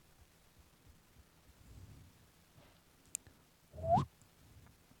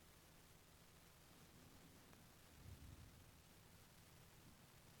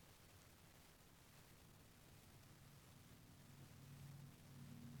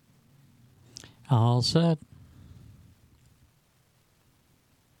All set.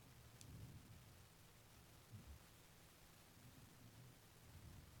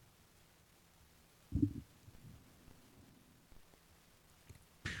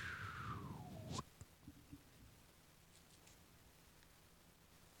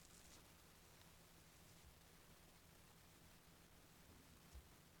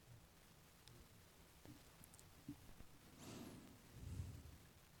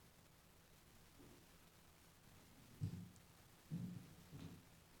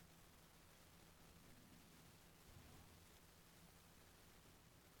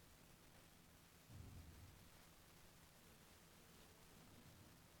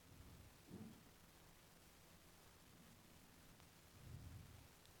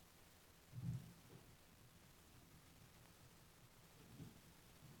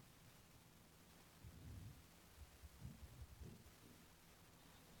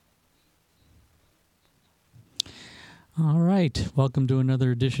 All right, welcome to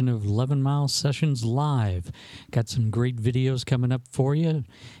another edition of 11 Mile Sessions Live. Got some great videos coming up for you,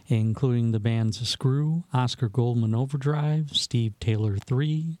 including the bands Screw, Oscar Goldman Overdrive, Steve Taylor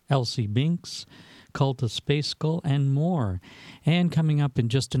 3, Elsie Binks, Cult of Space Skull, and more. And coming up in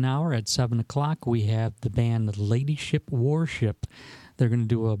just an hour at 7 o'clock, we have the band Ladyship Warship. They're going to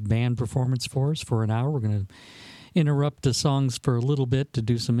do a band performance for us for an hour. We're going to interrupt the songs for a little bit to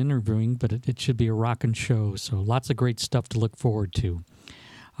do some interviewing, but it should be a rockin' show, so lots of great stuff to look forward to.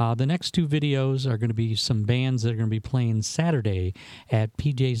 The next two videos are going to be some bands that are going to be playing Saturday at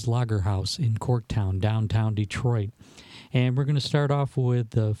PJ's Lager House in Corktown, downtown Detroit. And we're going to start off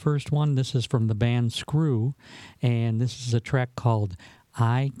with the first one. This is from the band Screw, and this is a track called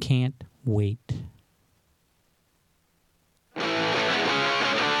I Can't Wait.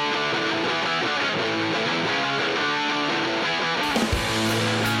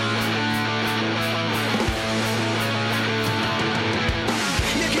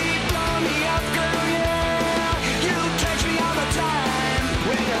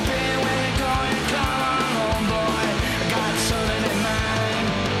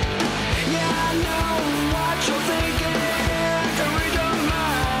 You're thinking, I can read your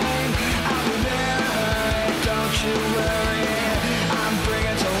mind. I'll be there.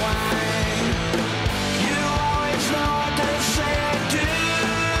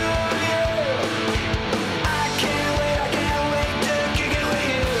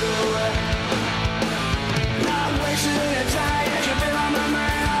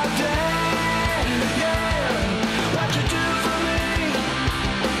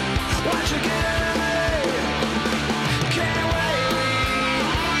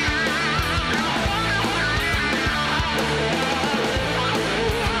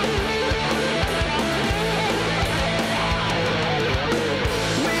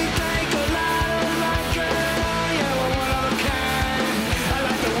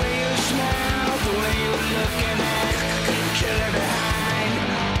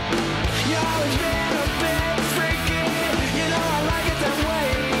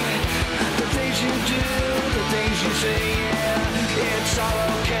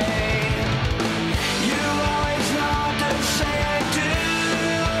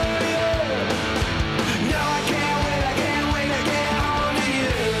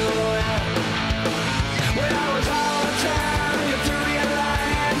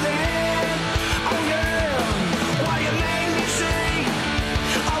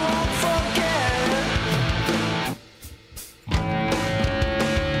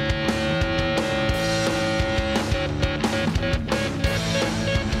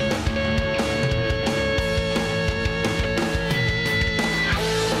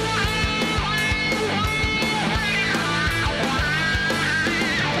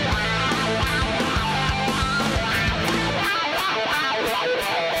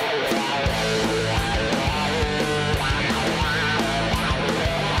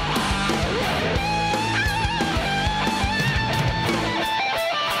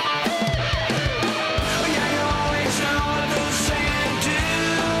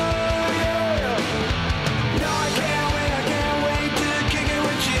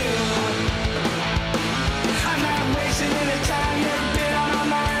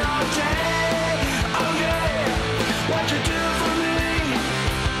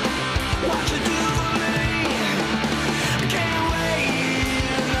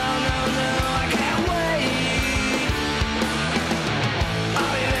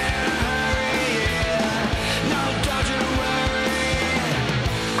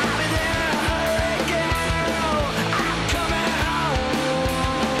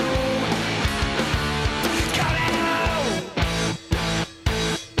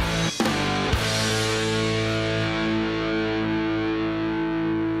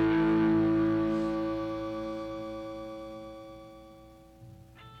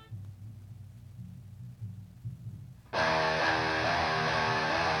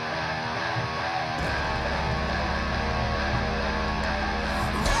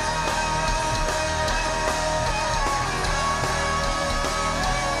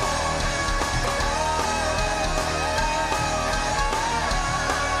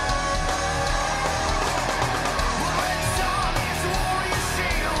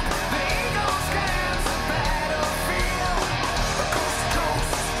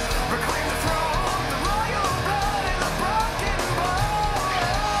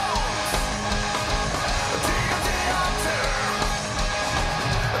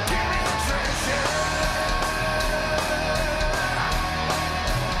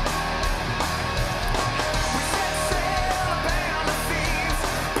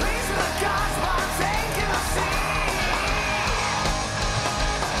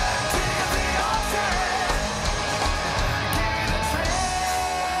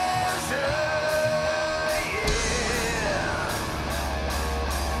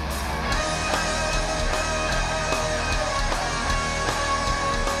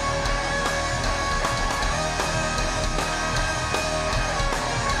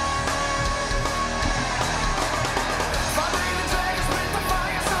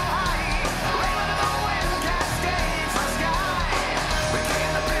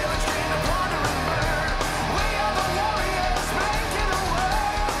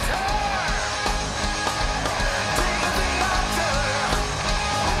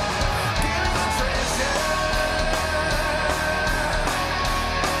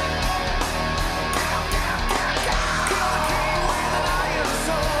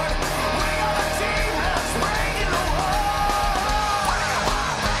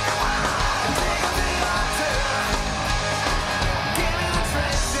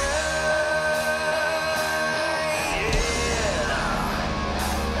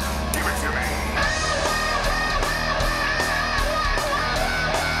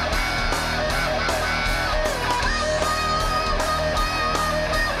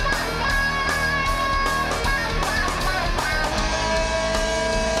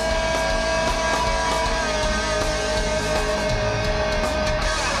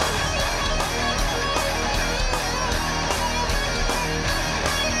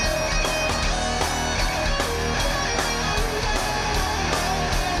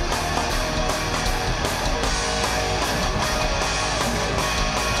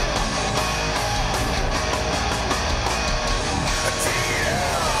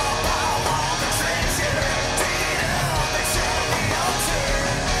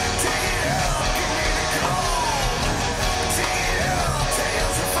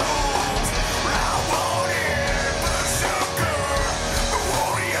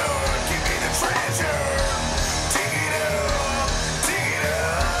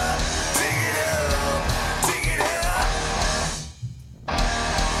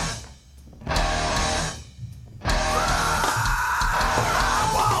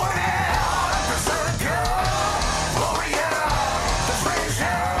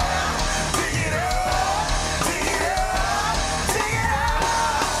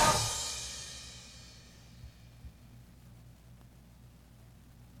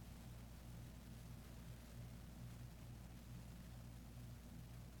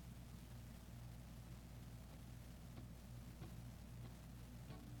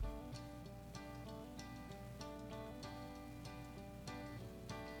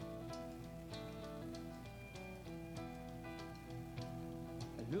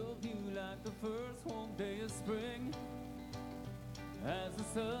 Love you like the first warm day of spring, as the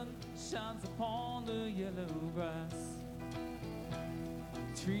sun shines upon the yellow grass.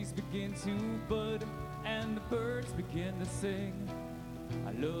 The trees begin to bud and the birds begin to sing.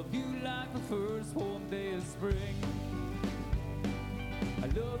 I love you like the first warm day of spring. I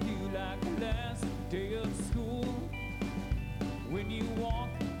love you like the last day of school, when you walk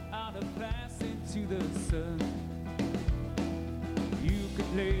out of class into the sun. You could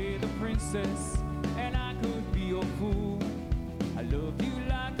play the princess and I could be your fool. I love you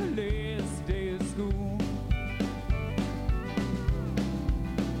like the last day of school.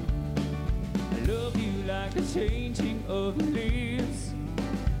 I love you like the changing of the leaves,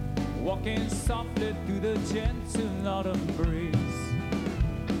 walking softly through the gentle autumn breeze.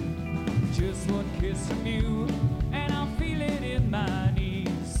 Just one kiss from you and I'll feel it in my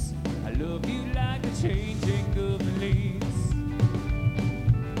knees. I love you like the changing of the leaves.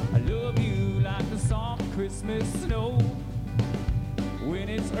 I love you like the soft Christmas snow, when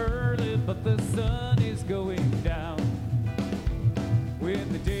it's early but the sun is going down.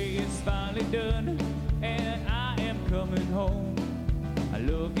 When the day is finally done and I am coming home, I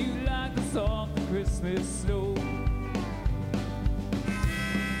love you like the soft Christmas snow.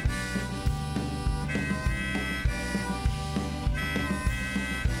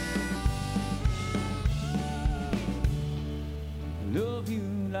 I love you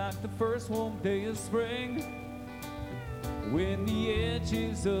like the first warm day of spring, when the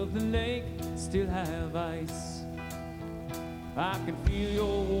edges of the lake still have ice. I can feel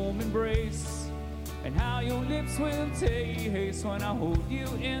your warm embrace and how your lips will taste when I hold you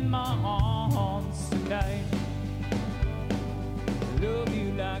in my arms tonight. I love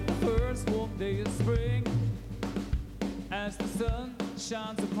you like the first warm day of spring, as the sun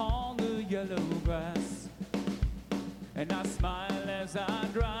shines upon the yellow grass. And I smile as I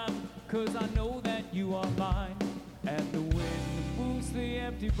drive, 'cause I know that you are mine. And the wind moves the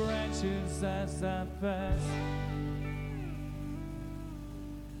empty branches as I pass.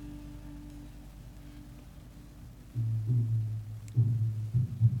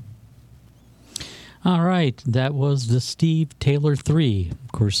 All right, that was the Steve Taylor 3.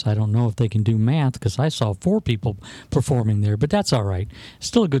 Of course, I don't know if they can do math because I saw 4 people performing there, but that's all right.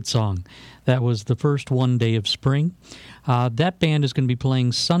 Still a good song. That was the first one day of spring. That band is going to be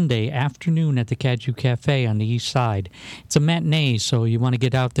playing Sunday afternoon at the Caju Cafe on the east side. It's a matinee, so you want to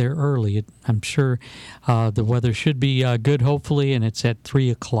get out there early. I'm sure the weather should be good, hopefully, and it's at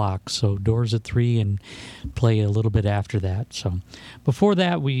 3 o'clock. So doors at 3 and play a little bit after that. So before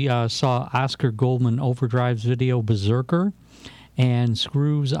that, we saw Oscar Goldman Overdrive's video, Berserker, and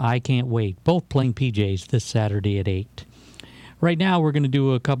Screw's I Can't Wait, both playing PJs this Saturday at 8. Right now, we're going to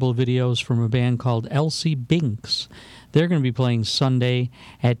do a couple of videos from a band called Elsie Binks. They're going to be playing Sunday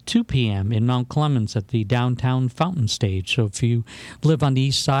at 2 p.m. in Mount Clemens at the downtown fountain stage. So if you live on the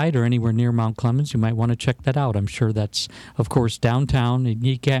east side or anywhere near Mount Clemens, you might want to check that out. I'm sure that's, of course, downtown, and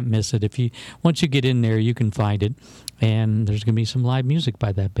you can't miss it. Once you get in there, you can find it. And there's going to be some live music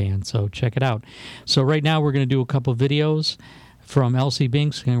by that band, so check it out. So right now, we're going to do a couple of videos from Elsie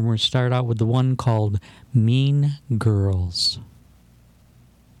Binks, and we're going to start out with the one called Mean Girls.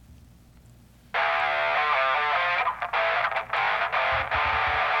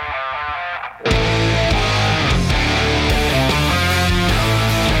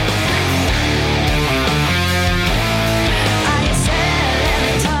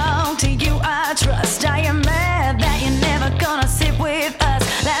 Trust, I am mad that you're never gonna sit with us.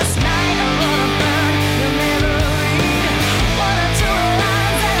 Last night I wrote a burn, you'll never read. 1 or 2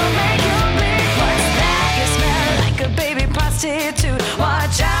 lines that'll make you bleed. What's that? You smell like a baby prostitute.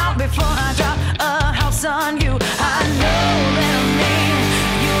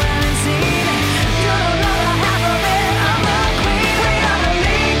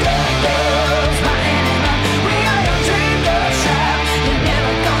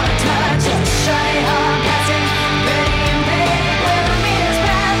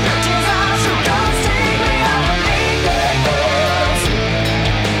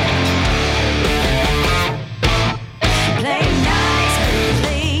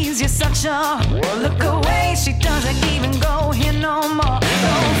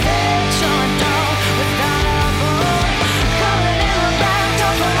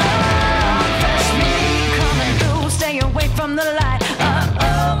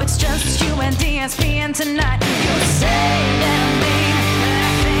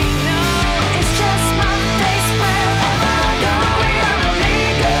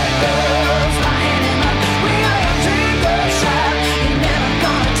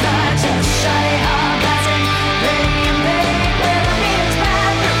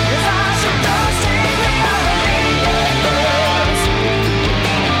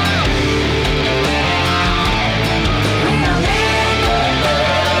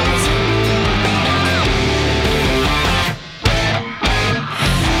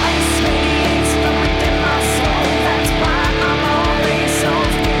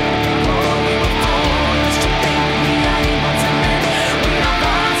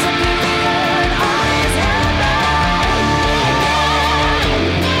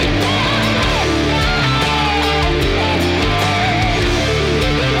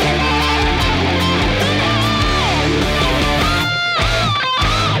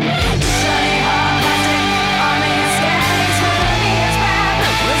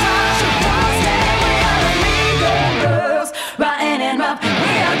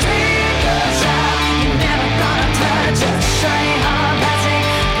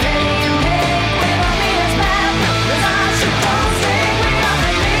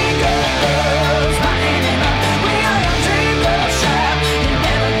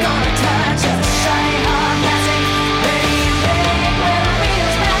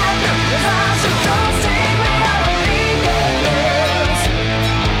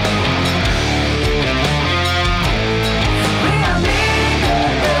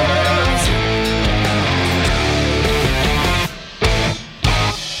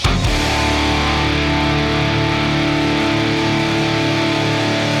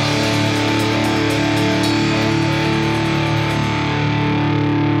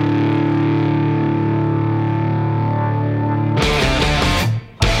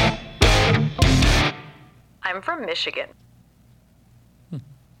 from Michigan.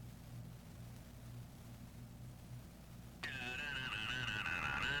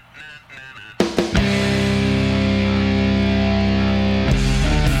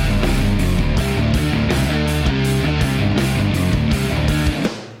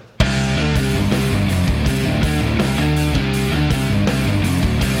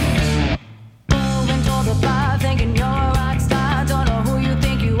 Moving toward the bar, thinking you're a rock star. Don't know who you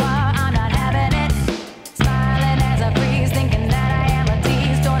think you are, I'm not having it. Smiling as I freeze, thinking that I am a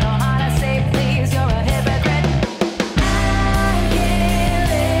tease. Don't know how to say please, you're a hypocrite. I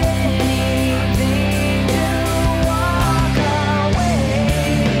give anything to walk away.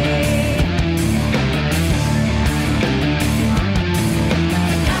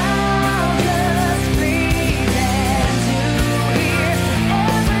 I'll just pretend to hear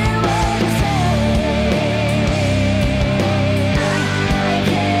every word you say.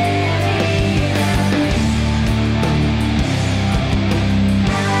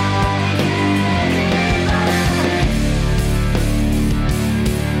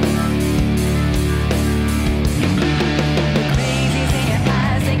 Crazies in your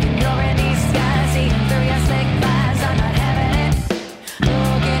eyes, thinking you're in disguise, seeing through your slick lies. I'm not having it.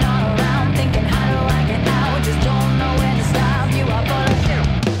 Looking all around, thinking how do I get out? Just don't know where to stop. You are full of shit.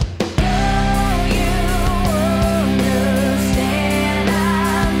 Don't you understand?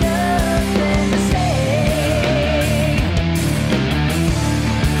 I've nothing to say.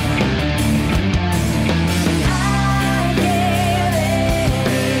 I give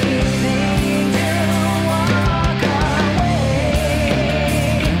anything to walk away.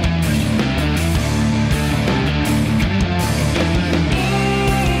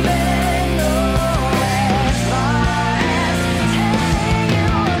 Even though as far as telling you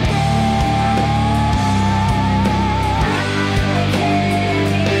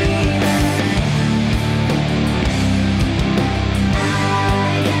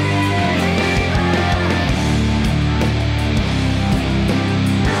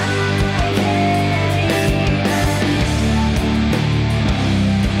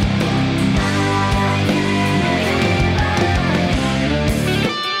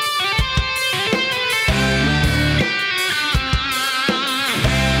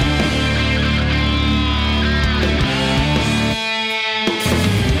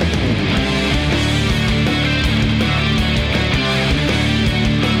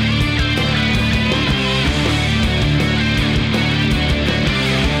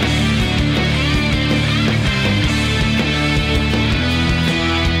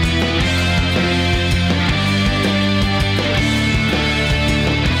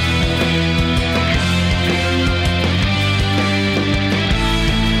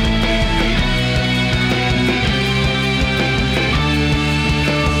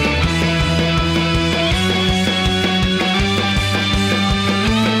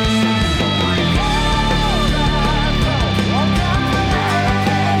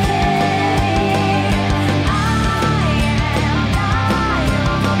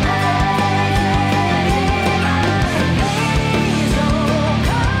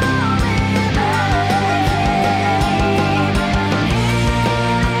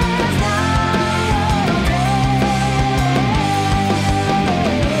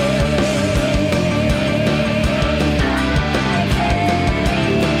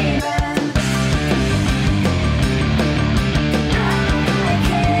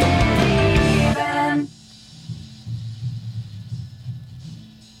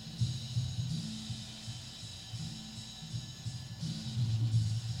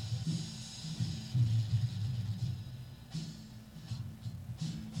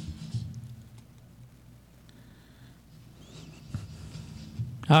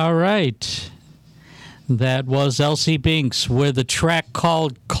All right. That was Elsie Binks with a track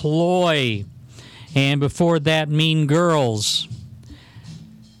called Cloy. And before that, Mean Girls.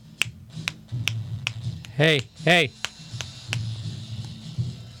 Hey, hey.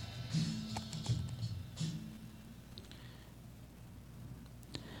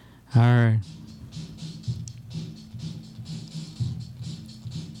 All right.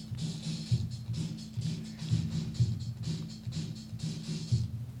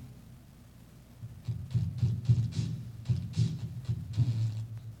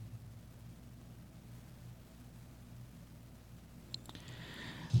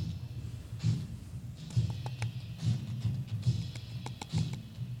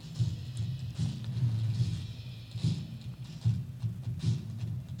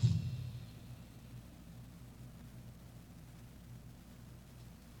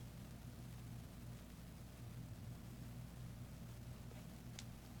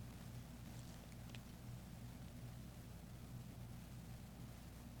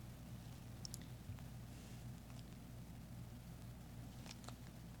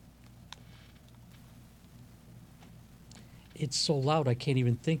 It's so loud I can't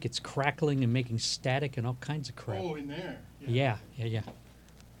even think. It's crackling and making static and all kinds of crap. Oh, in there. Yeah.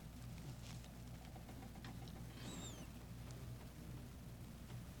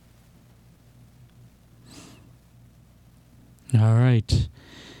 All right.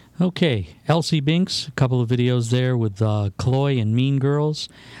 Okay, Elsie Binks, a couple of videos there with Chloe and Mean Girls.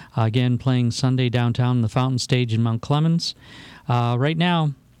 Again, playing Sunday downtown in the Fountain Stage in Mount Clemens. Right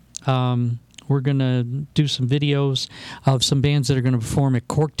now, we're going to do some videos of some bands that are going to perform at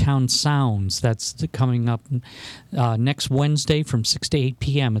Corktown Sounds. That's coming up next Wednesday from 6 to 8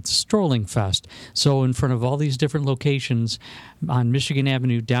 p.m. It's a strolling fest. So in front of all these different locations on Michigan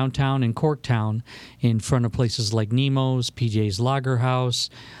Avenue downtown in Corktown, in front of places like Nemo's, PJ's Lager House,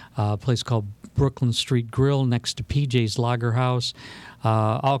 a place called Brooklyn Street Grill next to PJ's Lager House.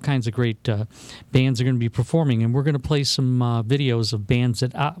 All kinds of great bands are going to be performing, and we're going to play some videos of bands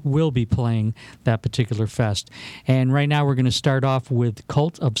that will be playing that particular fest. And right now we're going to start off with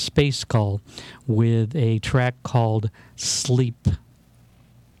Cult of Space Skull with a track called Sleep.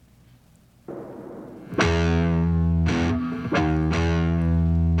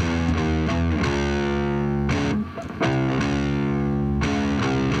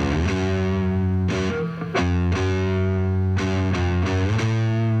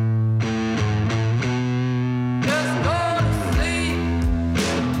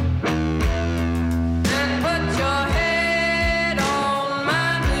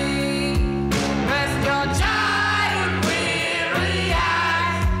 Rest your giant weary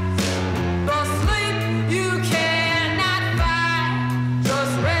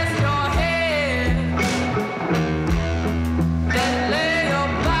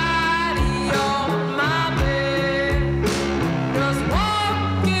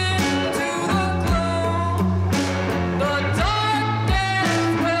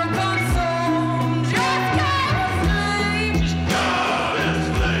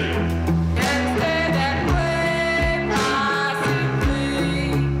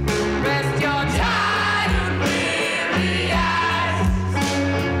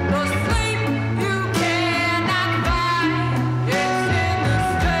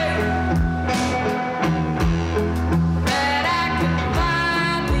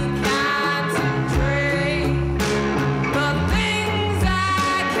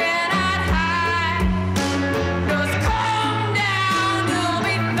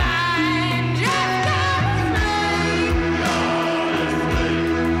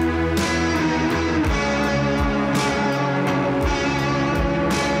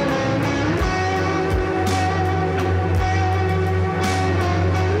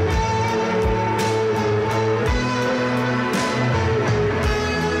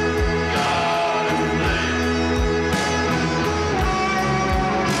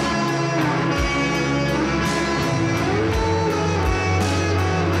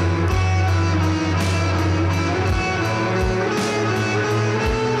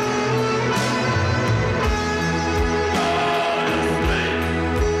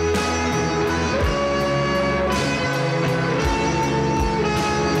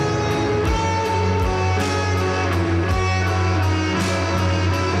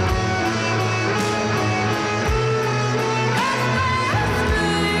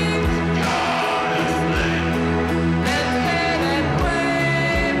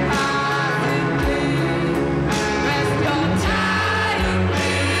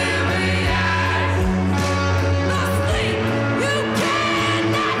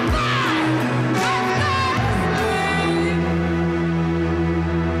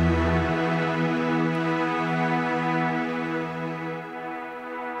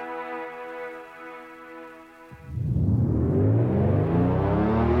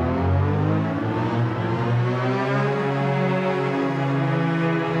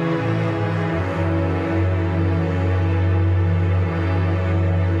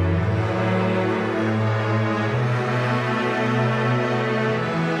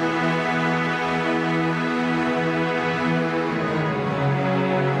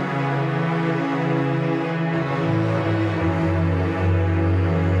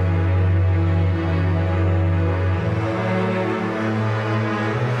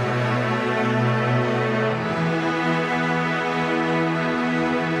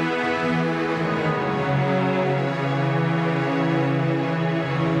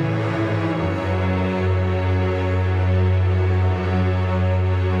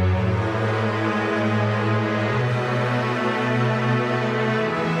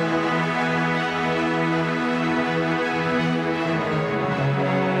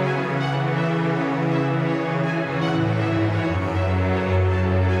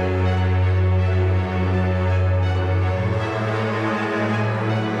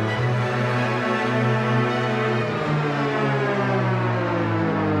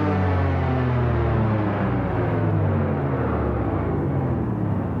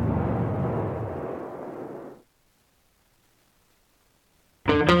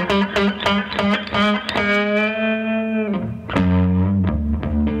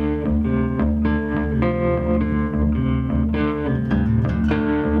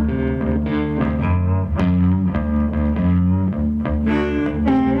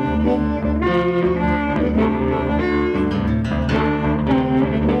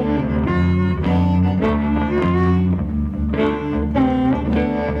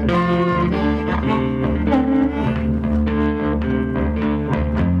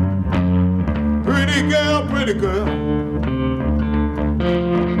pretty girl.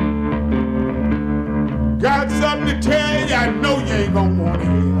 Got something to tell you, I know you ain't gonna want to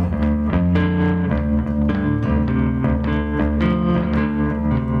hear.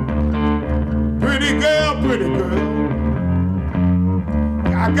 Pretty girl, pretty girl.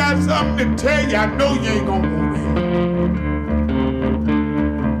 I got something to tell you, I know you ain't gonna want to hear.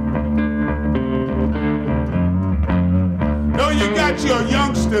 Know you got your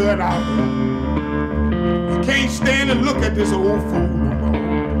young stud out there. You can't stand to look at this old fool no more.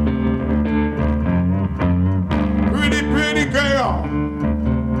 Pretty, pretty girl.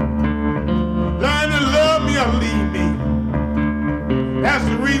 Learn to love me or leave me. That's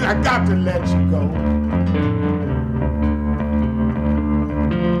the reason I got to let you go.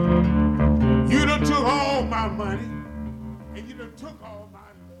 You done took all my money, and you done took all my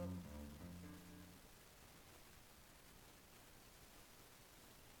love.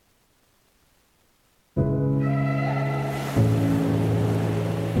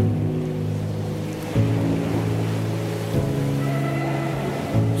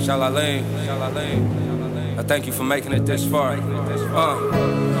 Shalalain, I thank you for making it this far.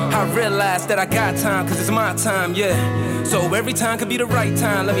 I realized that I got time, cause it's my time, yeah. So every time could be the right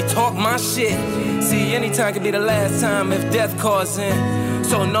time, let me talk my shit. See, any time could be the last time if death calls in.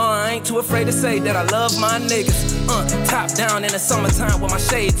 So no, I ain't too afraid to say that I love my niggas. Top down in the summertime with my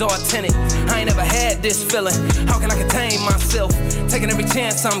shades all tinted. I ain't never had this feeling. How can I contain myself? Taking every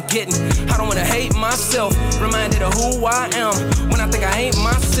chance I'm getting. I don't wanna hate myself. Reminded of who I am when I think I ain't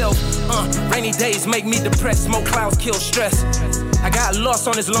myself. Rainy days make me depressed. Smoke clouds kill stress. I got lost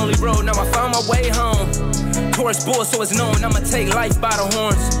on this lonely road. Now I found my way home. Tourist bull, so it's known I'ma take life by the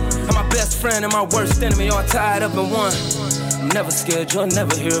horns. I'm my best friend and my worst enemy, all tied up in one. I'm never scared, you'll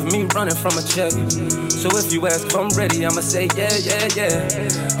never hear of me running from a check. So if you ask if I'm ready, I'ma say yeah, yeah,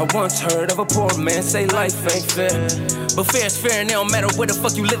 yeah. I once heard of a poor man say life ain't fair. But fair is fair and it don't matter where the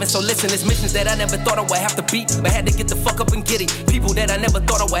fuck you living. So listen, it's missions that I never thought I would have to beat, but had to get the fuck up and get it. People that I never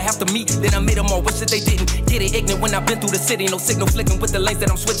thought I would have to meet, then I made them all wish that they didn't get it. Ignorant when I've been through the city, no signal flicking with the lanes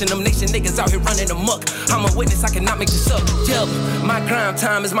that I'm switching. Them nation niggas out here running amok. I'm a witness, I cannot make this up. Yeah, my grind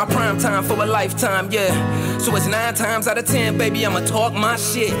time is my prime time for a lifetime, yeah. So it's 9 times out of 10, baby, I'ma talk my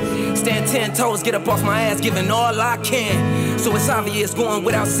shit. Stand 10 toes, get up off my ass, giving all I can. So it's obvious, going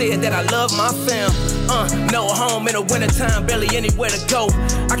without saying, that I love my fam. No home in the wintertime, barely anywhere to go.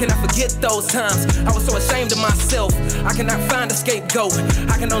 I cannot forget those times, I was so ashamed of myself. I cannot find a scapegoat,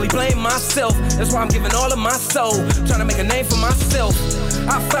 I can only blame myself. That's why I'm giving all of my soul, trying to make a name for myself.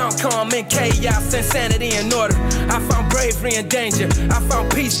 I found calm in chaos, insanity in order. I found bravery in danger, I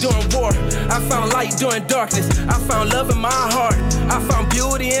found peace during war. I found light during darkness, I found love in my heart. I found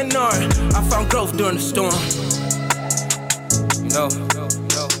beauty in art, I found growth during the storm. You know,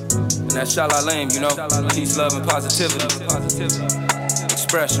 and that's Shalalaim, you know, peace, love, and positivity.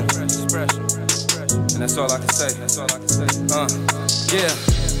 Expression. And that's all I can say. Yeah.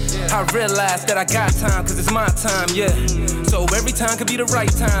 I realized that I got time, cause it's my time, yeah. So every time could be the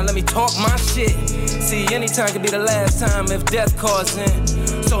right time, let me talk my shit. See, any time could be the last time if death calls in.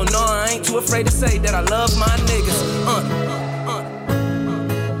 So no, I ain't too afraid to say that I love my niggas.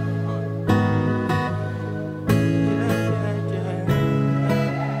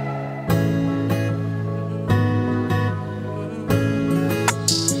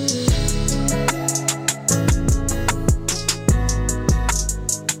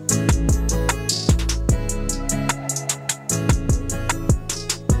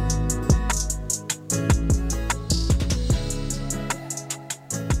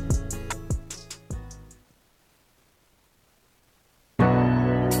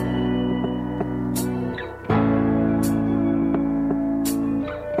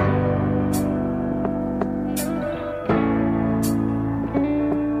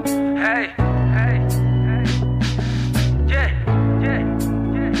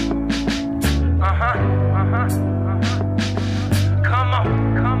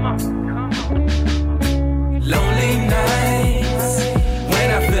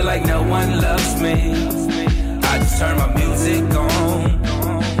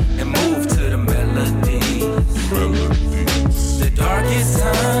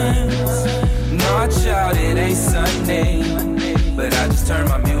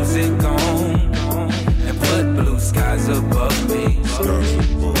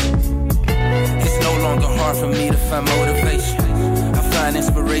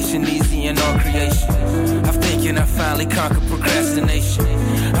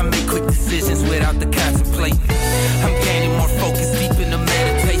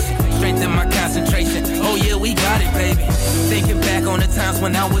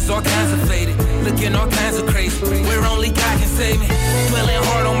 looking all kinds of crazy. Where only God can save me. Dwelling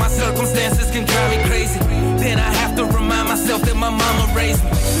hard on my circumstances can drive me crazy. Then I have to remind myself that my mama raised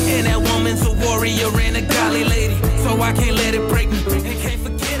me. And that woman's a warrior and a godly lady. So I can't let it break me. And can't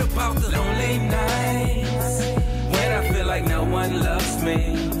forget about the lonely nights when I feel like no one loves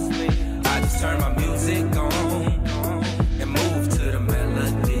me. I just turn my music on and move to the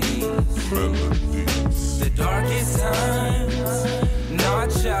melodies. The darkest times, no, I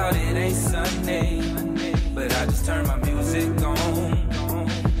shout it ain't Sunday, but I just turn my music on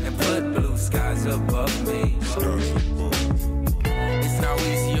and put blue skies above me. It's now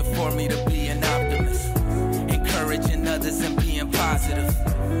easier for me to be an optimist, encouraging others and being positive.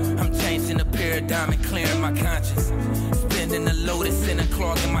 I'm changing the paradigm and clearing my conscience. Spinning the lotus and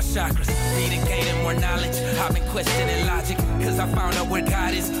unclogging my chakras. Reading, gaining more knowledge. I've been questioning logic, cause I found out where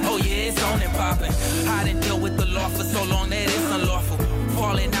God is. Oh yeah, it's on and popping. I didn't deal with the law for so long that it's unlawful.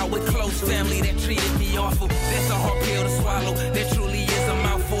 Falling out with close family that treated me awful. That's a hard pill to swallow. That truly is a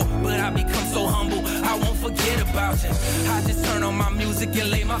mouthful. But I become so humble, I won't forget about you. I just turn on my music and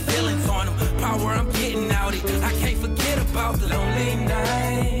lay my feelings on them. Power, I'm getting out it. I can't forget about the lonely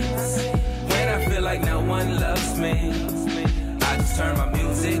nights when I feel like no one loves me. I just turn my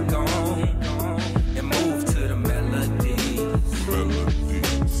music on and move to the melodies.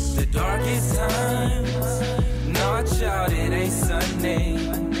 The darkest times, no, I shout it ain't Sunday,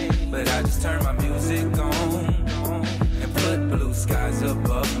 but I just turn my music on and put blue skies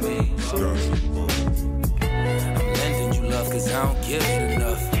above me. I'm lending you love cause I don't give it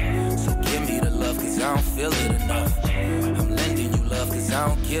enough. So give me the love cause I don't feel it enough. I'm lending you love cause I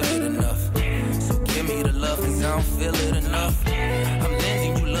don't give it enough. So give me the love cause I don't feel it enough. I'm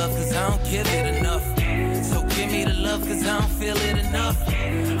lending you love cause I don't give it enough. So give me the love cause I don't feel it enough.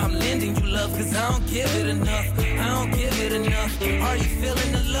 I'm lending you love cause I don't give it enough. I don't give it enough. Are you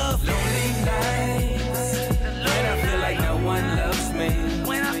feeling the love? Lonely nights when I feel like no one loves me.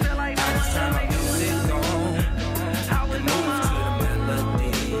 I just turn my music on and move to the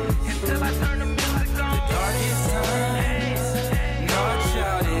melody. Until I turn the music on. The darkest times, no, I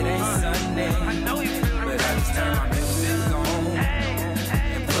shout it ain't Sunday, but I just turn my music on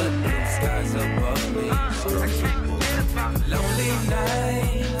and put blue skies above me. Lonely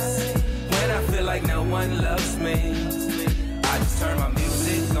nights when I feel like no one loves me. I just turn my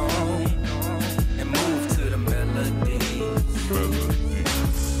music on and move to the melodies.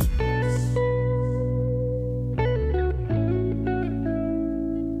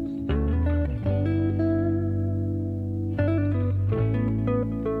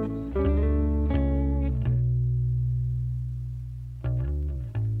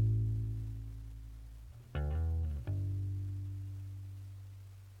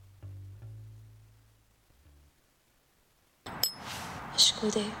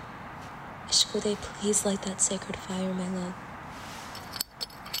 Ishkode, please light that sacred fire, my love.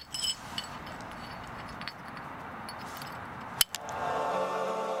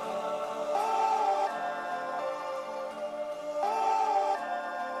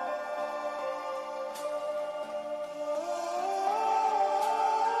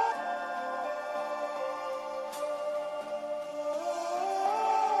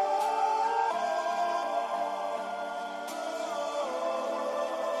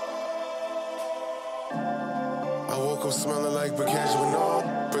 I woke up smelling like Bakesh.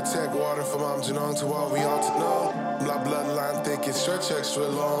 Protect water from Amjanong to all we ought to know. My bloodline thick, it stretch extra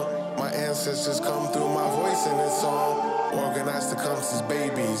long. My ancestors come through my voice in this song. Organized to come since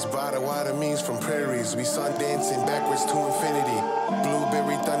babies. Bada wada means from prairies. We sun dancing backwards to infinity.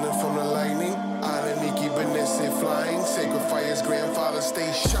 Blueberry thunder from the lightning. Ananiki Benesse flying. Sacred fire's grandfather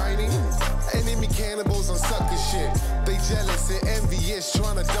stay shining. Enemy cannibals on sucker shit. They jealous and envious,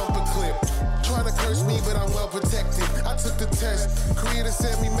 trying to dump a clip. Trying to curse me, but I'm well protected. I took the test. Creator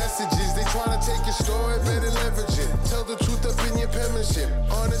sent me messages. They trying to take your story, better leverage it. Tell the truth up in your penmanship.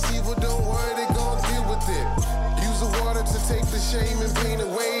 Honest evil, don't worry, they gon' deal with it. Use the water to take the shame and pain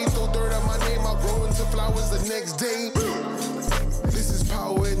away. Throw dirt on my name, I'll grow into flowers the next day. This is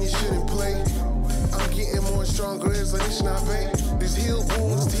power and you shouldn't play. I'm getting more stronger as Ladyship. These heal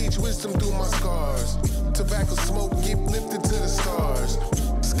wounds teach wisdom through my scars. Tobacco smoke get lifted to the stars.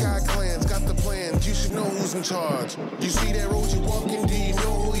 Sky clans got the plans, you should know who's in charge. You see that road you walking, do you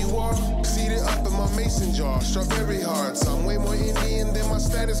know who you are? Seated up in my mason jar, strawberry hearts. I'm way more Indian than my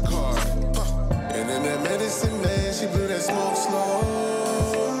status card. And then that medicine man, she blew that smoke slow,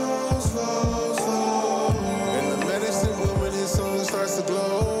 slow, slow. And the medicine woman, his soul starts to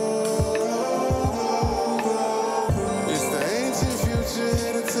glow. It's the ancient future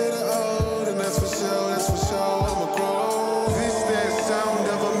headed to the old, and that's for sure, I'ma grow. This that sound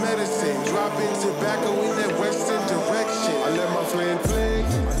of a medicine, drop into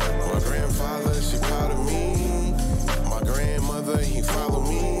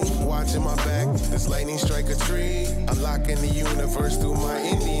watching my back. This lightning strike a tree. Unlocking the universe through my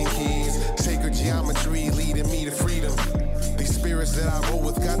Indian keys. Sacred geometry leading me to freedom. These spirits that I roll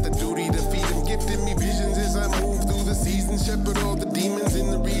with got the duty to feed them. Gifting me visions as I move through the seasons. Shepherd all the demons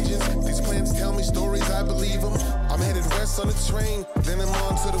in the regions. These plants tell me stories, I believe them. I'm headed west on a train, then I'm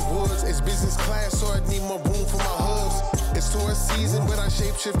on to the woods. It's business class, so I need more room for my hooves. It's tourist season, but I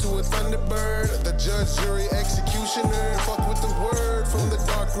shapeshift to a thunderbird. The judge, jury, executioner. Fuck with the word. From the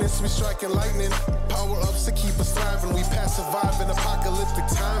darkness, we striking lightning. Power ups to keep us thriving. We pass surviving apocalyptic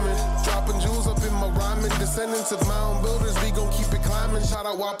timing. Dropping jewels up in my rhyming. Descendants of mound builders, we gon' keep it climbing. Shout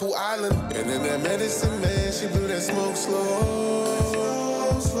out Wapu Island. And then that medicine man, she blew that smoke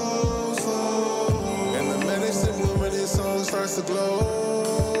slow, slow, slow. And the medicine woman, his song starts to glow.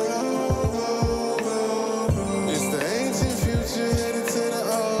 It's the ancient future headed to the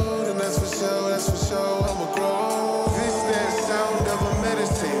old, and that's for sure, I'ma grow. This that sound of a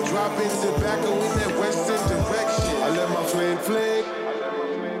medicine, dropping tobacco in that western direction. I let my flame flick.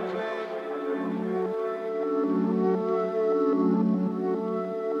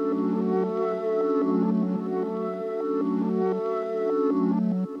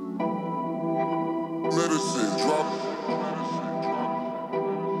 Medicine drop.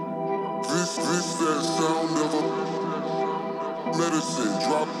 This that sound of a medicine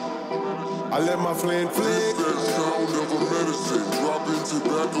drop. I let my flame flick. This that sound of a medicine dropping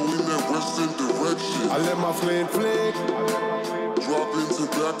tobacco in that western direction. I let my flame flick. Dropping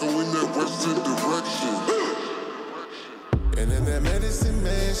tobacco in that western direction. And then that medicine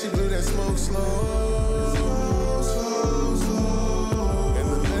man, she blew that smoke slow, slow, slow. And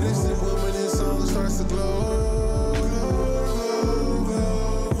the medicine woman, his song starts to glow.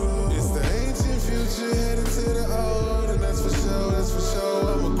 It's the ancient future headed to the old, and that's for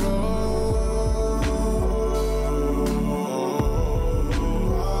sure, I'ma grow.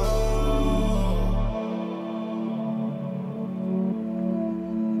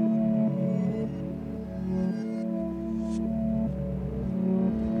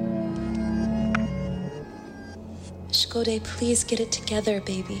 Shkode, please get it together,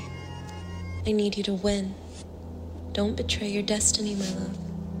 baby. I need you to win. Don't betray your destiny, my love.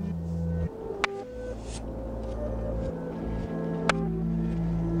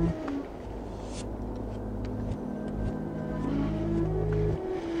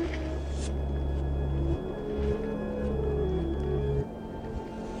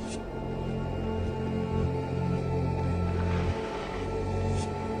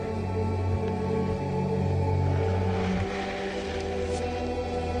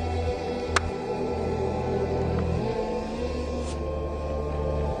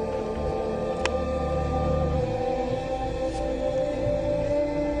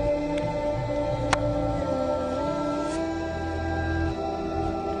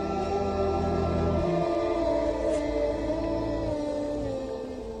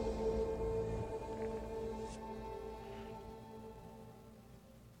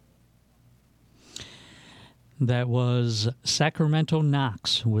 That was Sacramento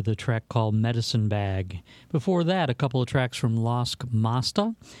Knox with a track called Medicine Bag. Before that, a couple of tracks from Lost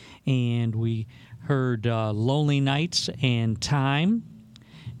Masta, and we heard Lonely Nights and Time.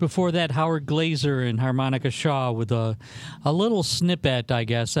 Before that, Howard Glazer and Harmonica Shaw with a little snippet, I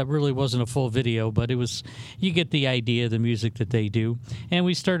guess. That really wasn't a full video, but it was, you get the idea of the music that they do. And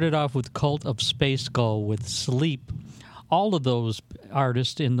we started off with Cult of Space Skull with Sleep. All of those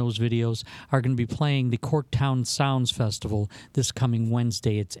artists in those videos are going to be playing the Corktown Sounds Festival this coming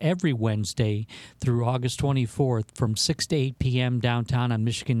Wednesday. It's every Wednesday through August 24th from 6 to 8 p.m. downtown on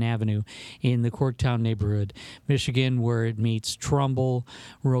Michigan Avenue in the Corktown neighborhood, Michigan, where it meets Trumbull,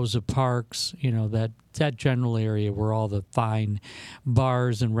 Rosa Parks, you know, that general area where all the fine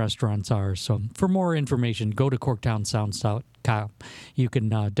bars and restaurants are. So for more information, go to corktownsounds.com. You can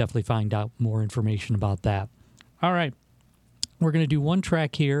definitely find out more information about that. All right. We're going to do one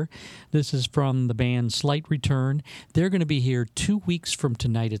track here. This is from the band Slight Return. They're going to be here 2 weeks from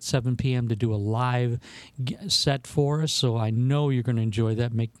tonight at 7 p.m. to do a live set for us, so I know you're going to enjoy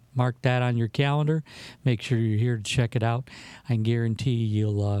that. Mark that on your calendar. Make sure you're here to check it out. I guarantee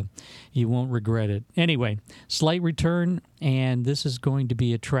you won't regret it. Anyway, Slight Return, and this is going to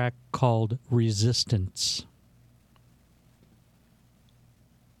be a track called Resistance.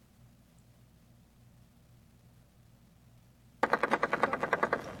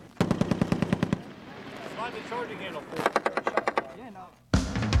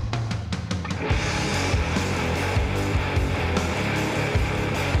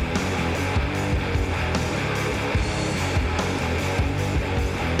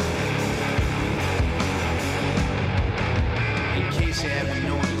 In case you haven't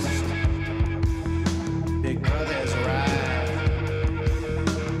noticed,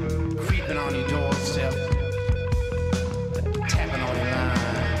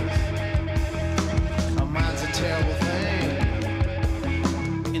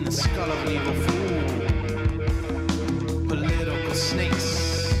 in the skull of an evil fool. Political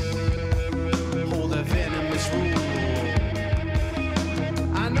snakes hold a venomous rule.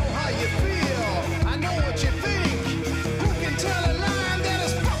 I know how you feel, I know what you think. Who can tell a line that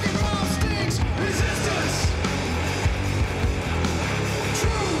his fucking mouth stinks? Resistance,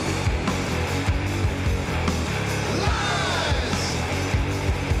 truth, lies,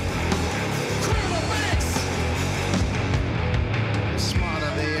 criminal banks. The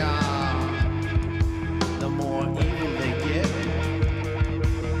smarter they are, the more evil they get.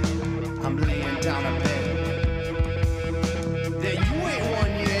 I'm laying down a bet that you ain't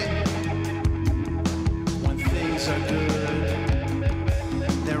won yet. When things are good,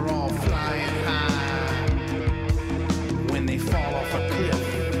 they're all flying high. When they fall off a cliff,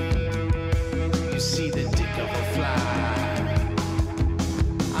 you see the dick of a fly.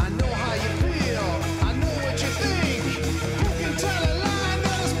 I know how you feel, I know what you think. Who can tell a line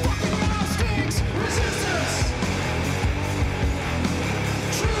that his fucking mouth stinks? Resistance,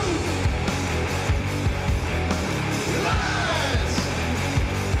 truth, lies,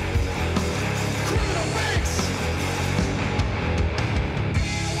 criminal banks.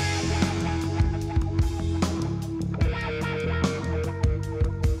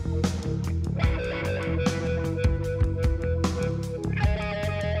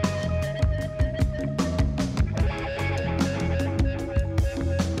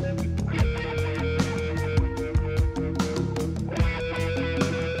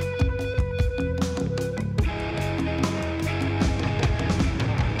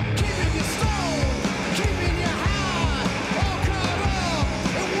 Keeping you stoned, keeping you high, all caught up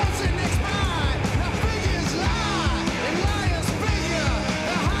in what's in next mind. Now figures lie, and liars figure.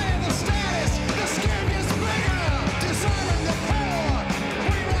 The higher the status, the scam gets bigger. Disarming the poor,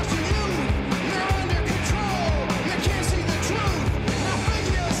 brainwashing you. They're under control, you can't see the truth. Now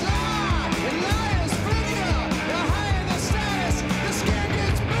figures lie, and liars figure. The higher the status, the scam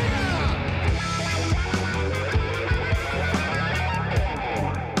gets bigger.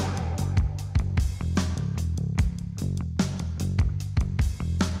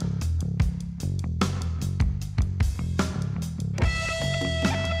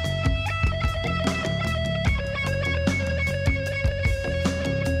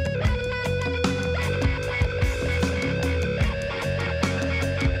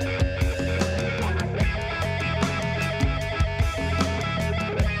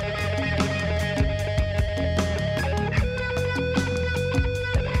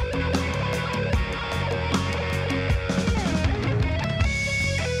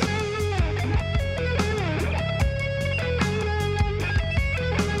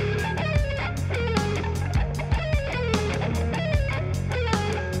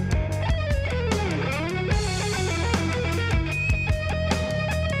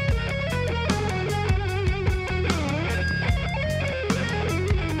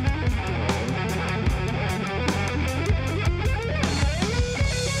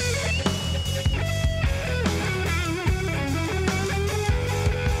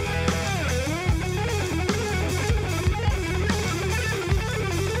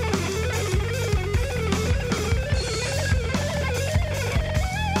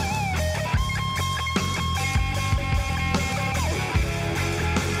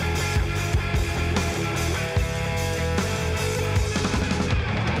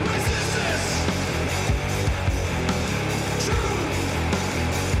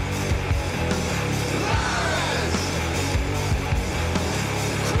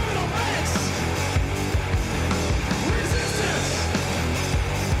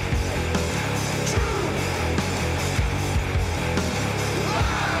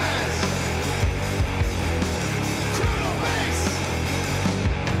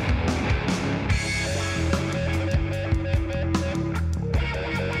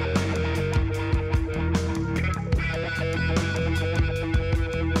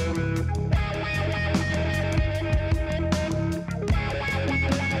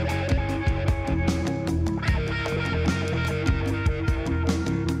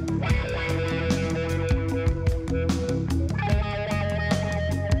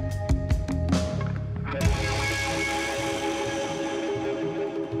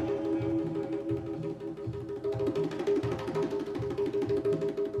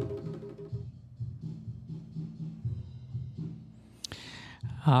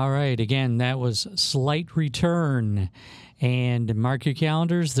 All right. Again, that was Slight Return. And mark your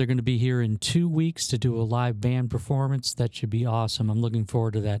calendars. They're going to be here in 2 weeks to do a live band performance. That should be awesome. I'm looking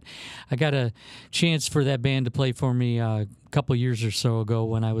forward to that. I got a chance for that band to play for me a couple years or so ago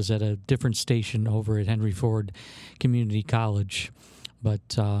when I was at a different station over at Henry Ford Community College. But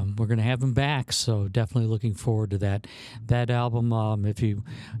we're going to have him back, so definitely looking forward to that. That album, if you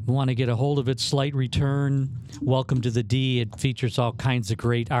want to get a hold of it, Slight Return, Welcome to the D. It features all kinds of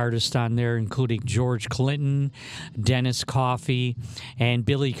great artists on there, including George Clinton, Dennis Coffey, and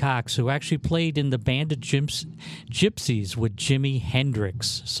Billy Cox, who actually played in the Band of Gypsies with Jimi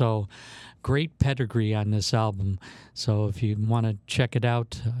Hendrix. So great pedigree on this album. So if you want to check it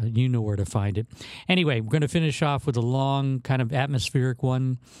out, you know where to find it. Anyway, we're going to finish off with a long, kind of atmospheric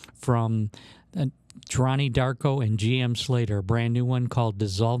one from Ronnie Darko and G.M. Slater, a brand new one called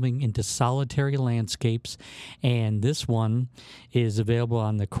Dissolving into Solitary Landscapes. And this one is available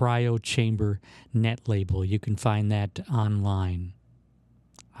on the Cryo Chamber net label. You can find that online.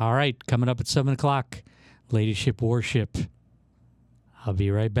 All right, coming up at 7 o'clock, Ladyship Warship. I'll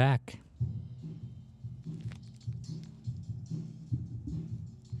be right back.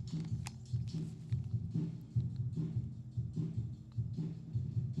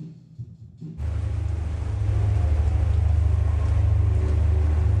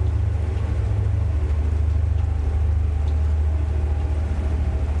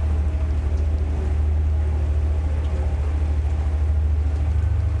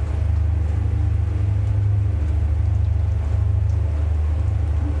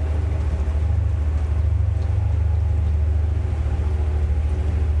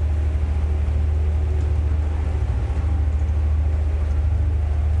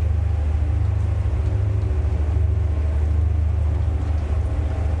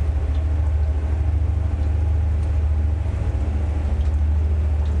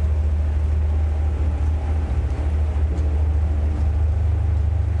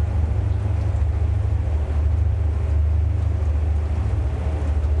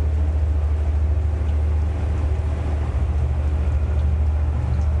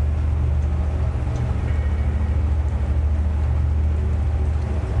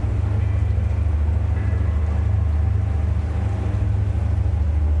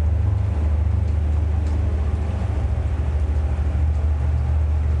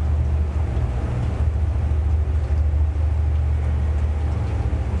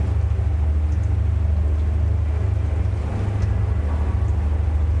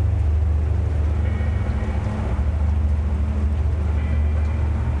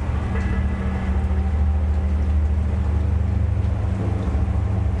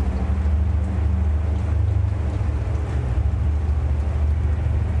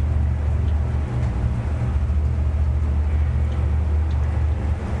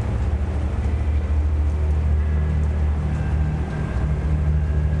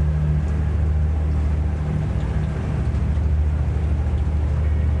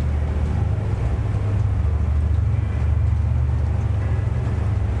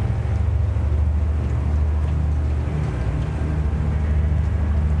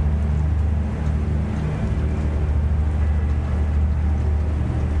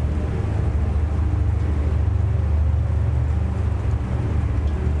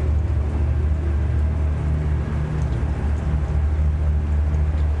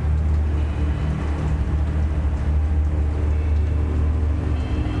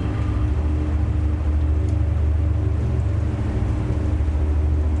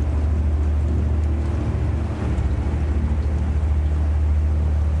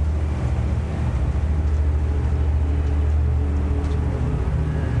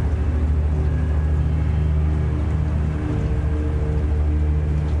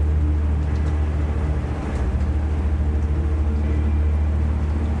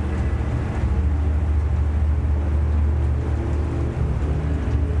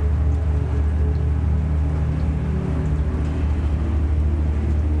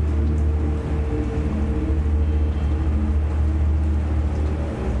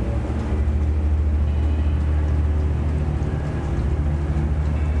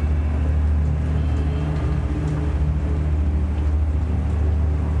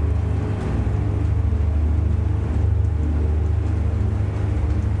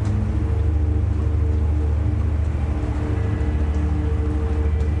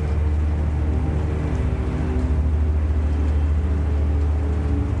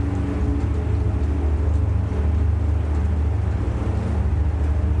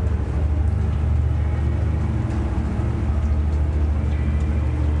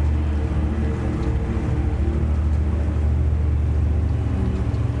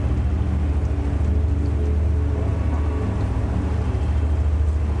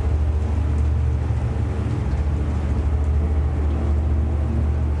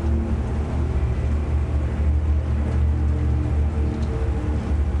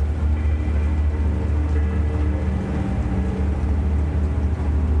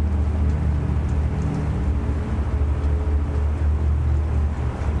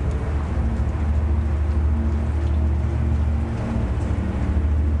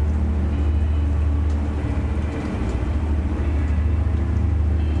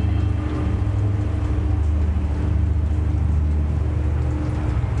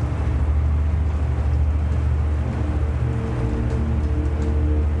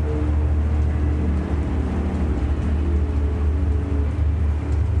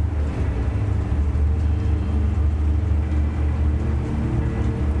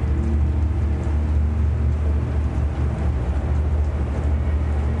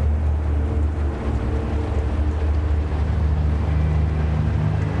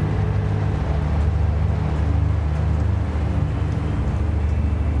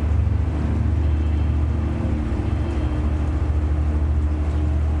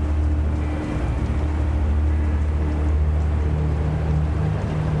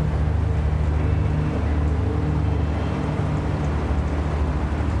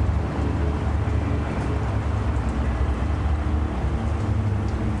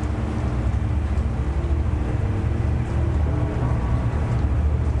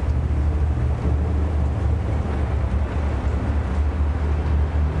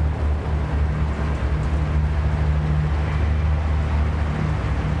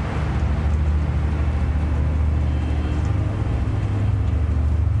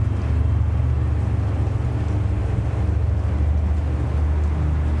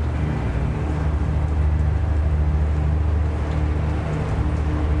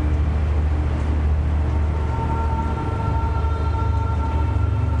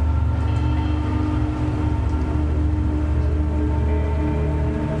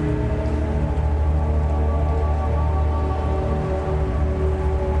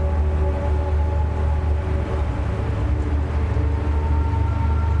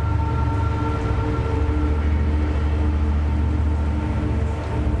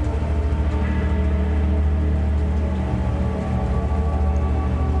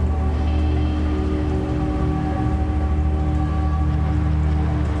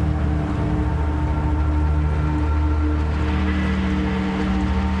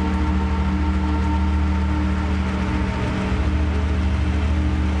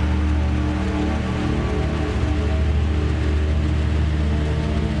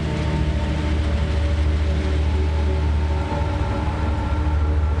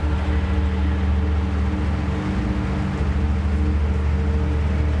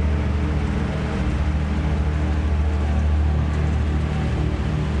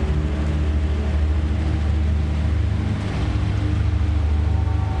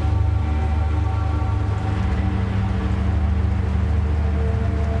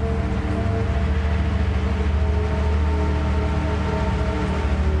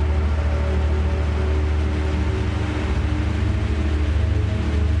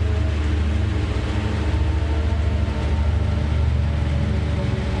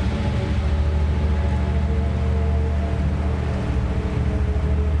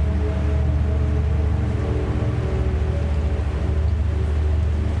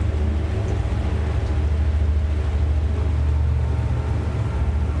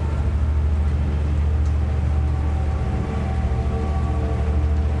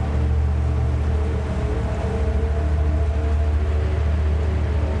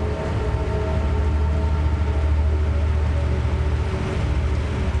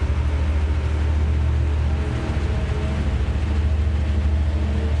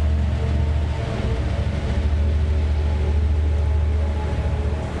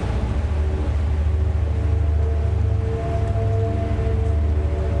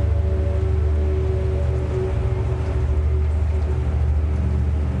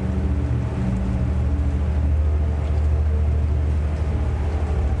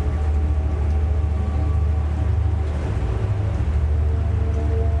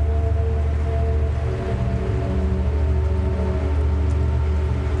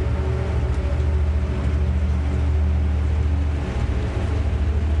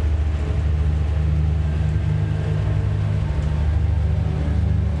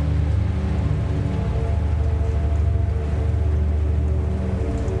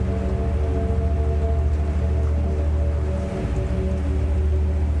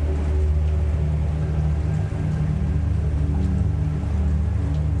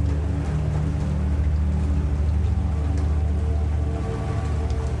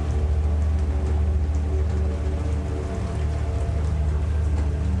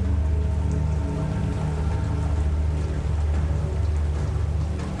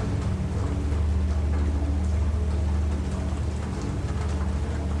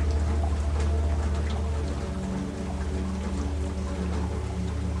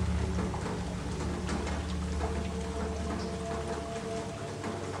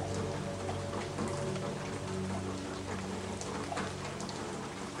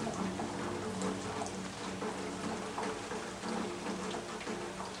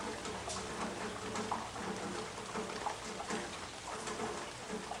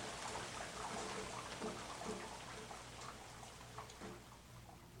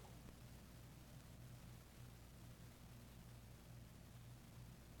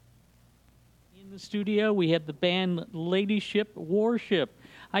 the studio, we have the band Ladyship, Warship.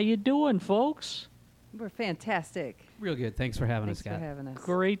 How you doing, folks? We're fantastic. Real good. Thanks for having Thanks us, for Scott. having us.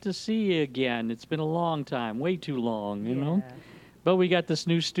 Great to see you again. It's been a long time, way too long, you know? Yeah. But we got this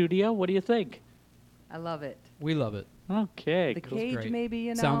new studio. What do you think? I love it. We love it. Okay. The cool. cage, great. maybe,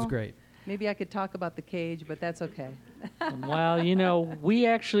 you know? Sounds great. Maybe I could talk about the cage, but that's okay. Well, you know, we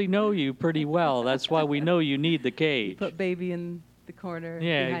actually know you pretty well. That's why we know you need the cage. Put baby in the corner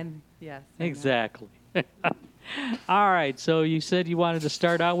Yeah. behind. Yes. I know. Exactly. All right, so you said you wanted to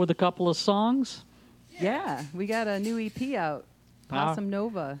start out with a couple of songs? Yeah, we got a new EP out, Possum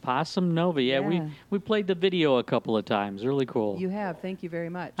Nova. Possum Nova, yeah. Yeah. We played the video a couple of times. Really cool. You have. Thank you very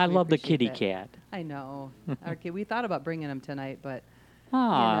much. I We love the appreciate kitty that. cat. I know. Our kid. We thought about bringing him tonight, but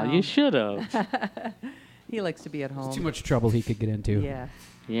Ah, know. you should have. he likes to be at home. It's too much trouble he could get into. Yeah.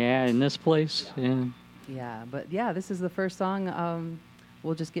 Yeah, in this place. Yeah. Yeah, but yeah, this is the first song.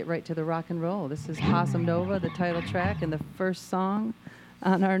 We'll just get right to the rock and roll. This is Possum Nova, the title track, and the first song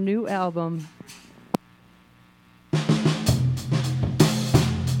on our new album.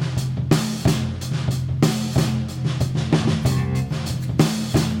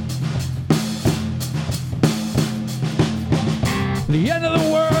 The end of the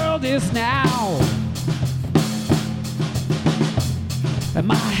world is now, and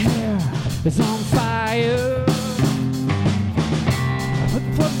my hair is on fire.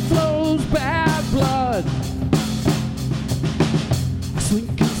 What flows bad blood,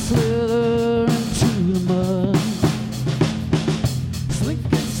 slink and slither into the mud. Slink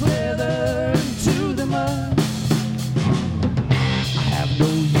and slither into the mud. I have no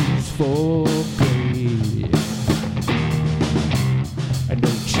use for grave, and no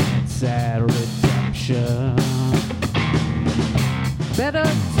chance at redemption. Better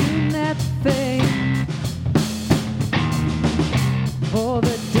tune that thing, or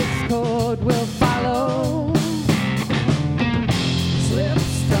the discord will follow. Slip,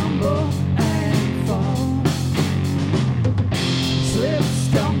 stumble, and fall. Slip,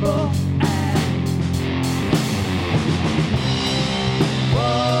 stumble, and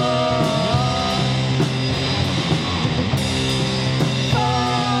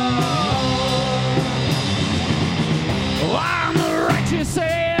Oh, I'm a righteous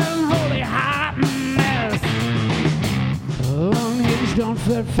and holy hot mess, unhinged,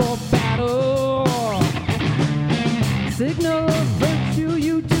 unfit for battle. signal of virtue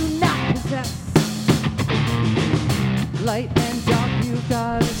you do not possess. Light and dark you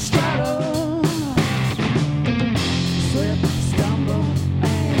gotta straddle. Slip, stumble,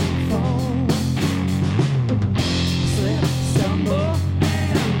 and fall. Slip, stumble,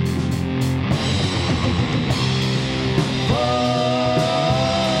 and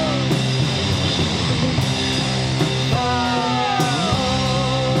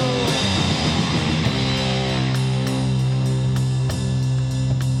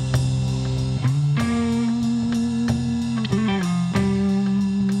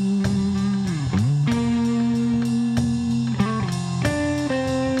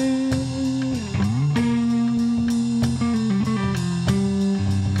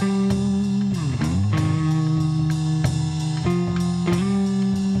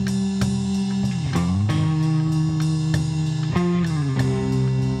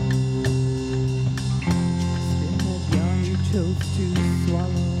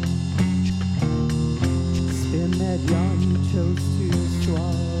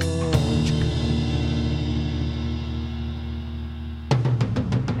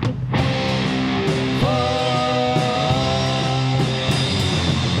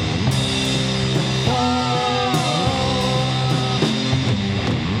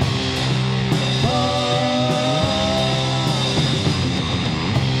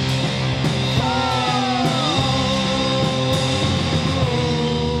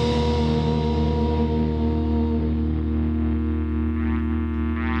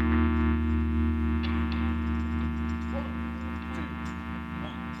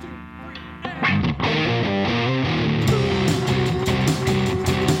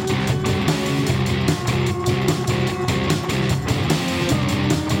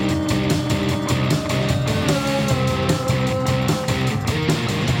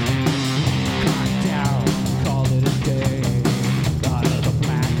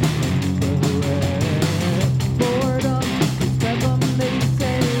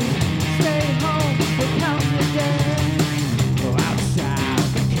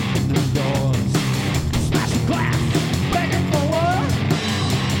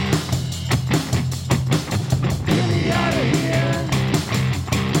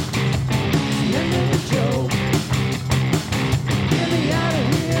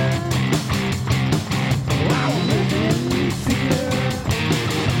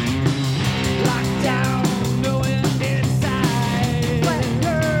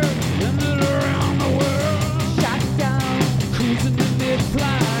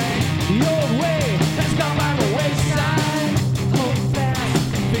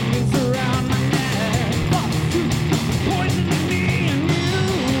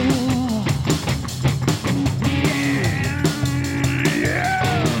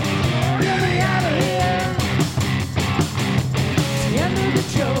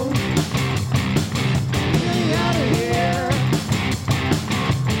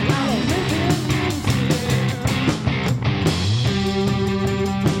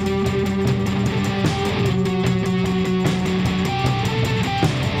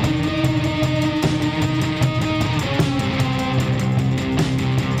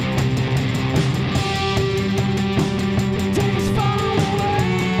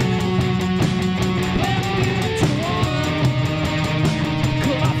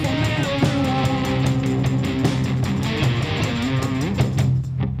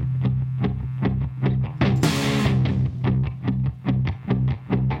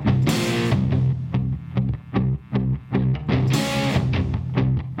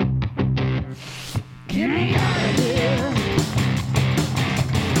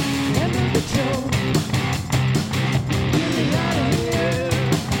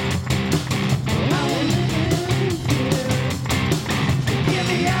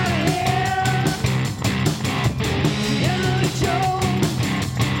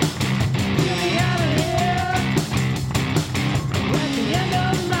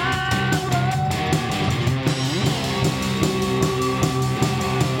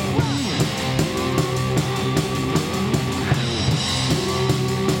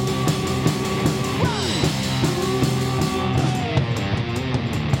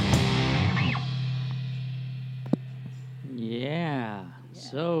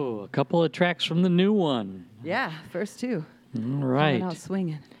couple of tracks from the new one. Yeah, first two. All Coming right. out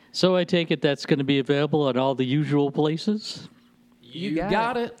swinging. So I take it that's going to be available at all the usual places? You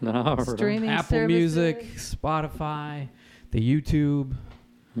got it. All right. Streaming Apple services. Music, Spotify, the YouTube,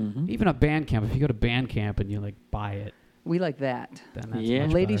 even a Bandcamp. If you go to Bandcamp and you like buy it, We like that. then that's Yeah. much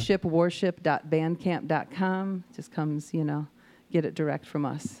better. Ladyship, warship.bandcamp.com. Just comes, get it direct from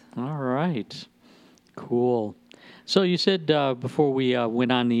us. All right. Cool. So you said before we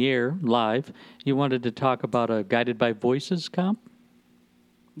went on the air live, you wanted to talk about a Guided by Voices comp?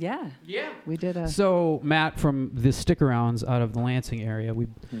 Yeah. We did a. So Matt from the Stick-Arounds out of the Lansing area, we've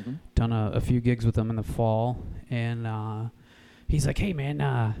done a few gigs with them in the fall, and he's like, "Hey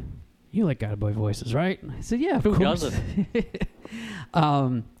man, you like Guided by Voices, right?" And I said, "Yeah, of Who course." doesn't?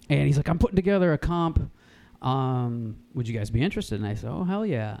 And he's like, "I'm putting together a comp. Would you guys be interested?" And I said, "Oh, hell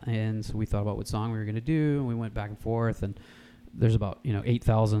yeah!" And so we thought about what song we were gonna do, and we went back and forth. And there's about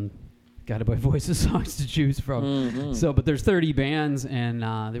 8,000 Guided by Voices songs to choose from. So, but there's 30 bands, and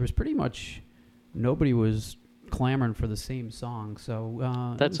there was pretty much nobody was clamoring for the same song.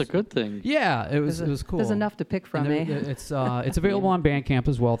 So That's a good thing. Yeah, it was cool. There's enough to pick from, And eh? it's available on Bandcamp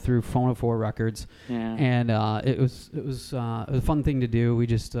as well through Phono4 Records. Yeah. And it was a fun thing to do. We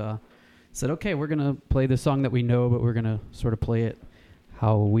just said, okay, we're gonna play the song that we know, but we're gonna sort of play it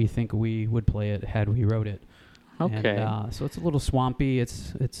how we think we would play it had we wrote it. Okay. And, so it's a little swampy.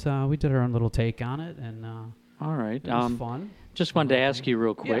 It's we did our own little take on it, and All right. it was fun. Just wanted to ask you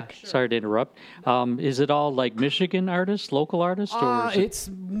real quick. sure. Sorry to interrupt. Is it all like Michigan artists, local artists, or is it- It's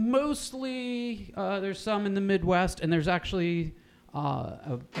mostly there's some in the Midwest, and there's actually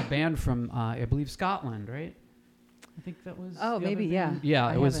a band from I believe Scotland, right? I think that was. Oh, the maybe, other yeah. band. Yeah,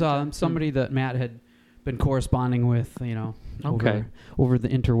 I it was haven't, somebody that Matt had been corresponding with, Okay. over the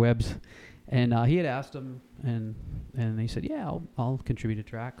interwebs, and he had asked him, and he said, "Yeah, I'll contribute a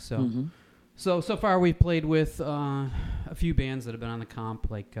track." So. So far we've played with a few bands that have been on the comp,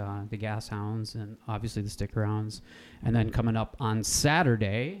 like the Gas Hounds and obviously the Stick-Arounds. And then coming up on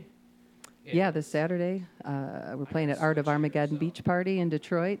Saturday. Yeah, this Saturday, we're playing at Art of Armageddon Beach Party in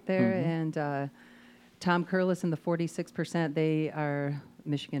Detroit there, and Tom Curlis and the 46%, they are a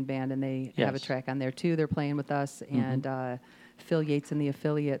Michigan band, and they have a Yes. track on there too. They're playing with us, and Phil Yates and the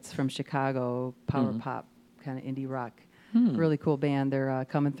Affiliates from Chicago, power pop, kind of indie rock. Really cool band. They're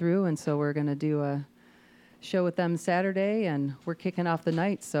coming through, and so we're going to do a show with them Saturday, and we're kicking off the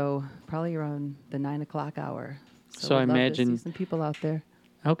night, so probably around the 9 o'clock hour. So I we'd love to imagine- see some people out there.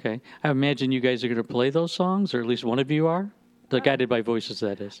 Okay. I imagine you guys are going to play those songs, or at least one of you are? The Guided by Voices,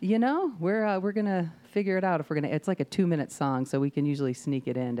 that is. We're gonna figure it out if we're gonna. It's like a 2-minute song, so we can usually sneak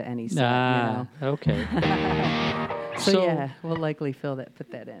it into any set. Okay. So yeah, we'll likely put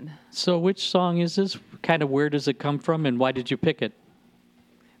that in. So which song is this? Kind of where does it come from, and why did you pick it?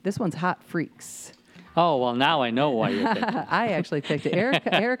 This one's Hot Freaks. Oh, well, now I know why you picked it. I actually picked it.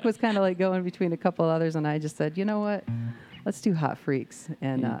 Eric was kind of like going between a couple others, and I just said, you know what, let's do Hot Freaks,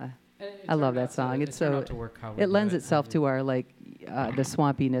 and I love that song. It's so it lends itself to our the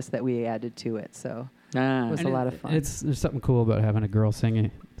swampiness that we added to it. So it was a lot of fun. There's something cool about having a girl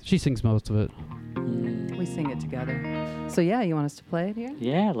singing. She sings most of it. We sing it together. So yeah, you want us to play it here?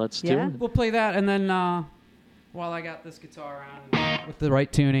 Yeah, let's do it. We'll play that, and then while I got this guitar on with the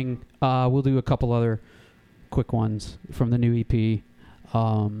right tuning, we'll do a couple other quick ones from the new EP.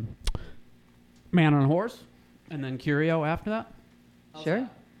 Man on a Horse, and then Curio after that. Sure.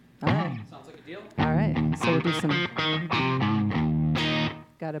 All right. Sounds like a deal. All right. So we'll do some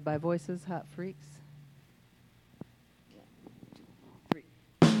Guided by Voices, Hot Freaks.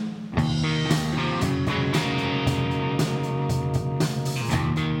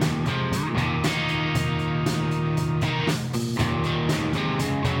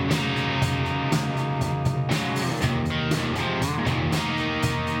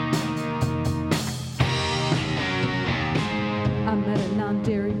 I met a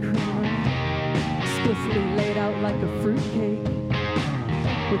non-dairy creamer, explicitly laid out like a fruitcake,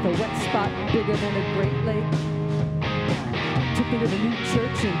 with a wet spot bigger than a Great Lake. Took me to the new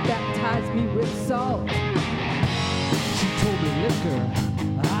church and baptized me with salt. She told me, liquor,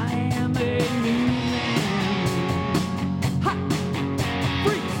 I am a new man. Hot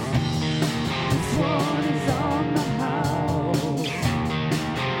freaks! This one is on the house.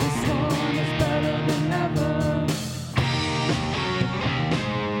 This one is better than ever.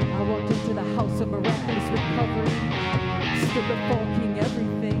 I walked into the house of miraculous recovery, stood before King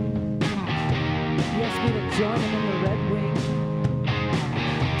Everything. He asked me to join him in the Red Wing.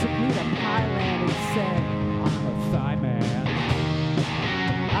 Took me to Thailand and said, I'm a Thai man.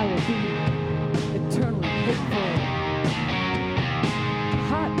 I will be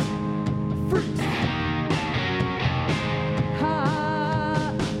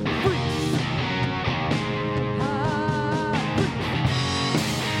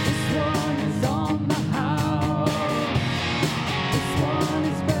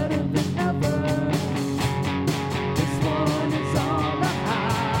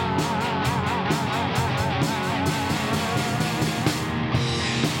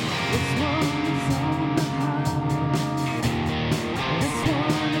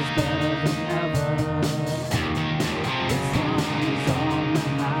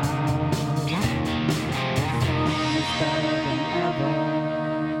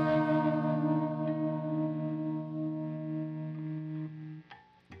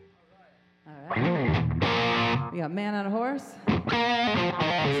got Man on a Horse. This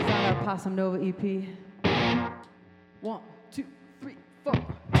is on our Possum Nova EP. 1, 2, 3, 4. Man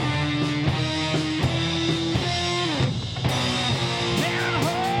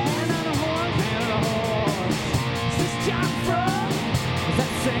on a horse. This is John from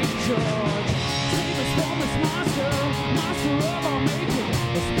that St. George. Save us from this monster of our making.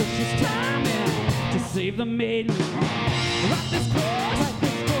 Let's push this time in to save the maiden. Rock this course.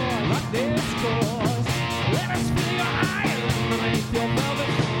 Let us feel your iron beneath your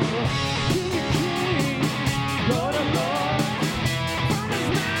velvet floor. King of kings, Lord of lords. From his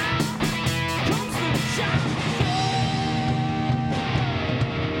mouth comes the shout.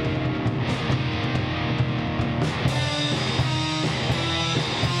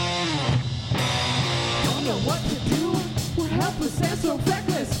 Don't know what to do. We're helpless and so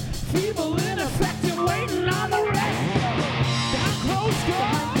reckless. Feeble, ineffective, waiting on the rest. Down closed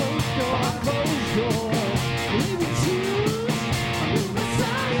doors. We will choose a new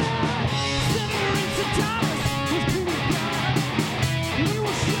Messiah. Severance of Thomas was King of God. We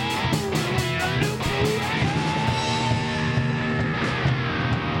will show you a new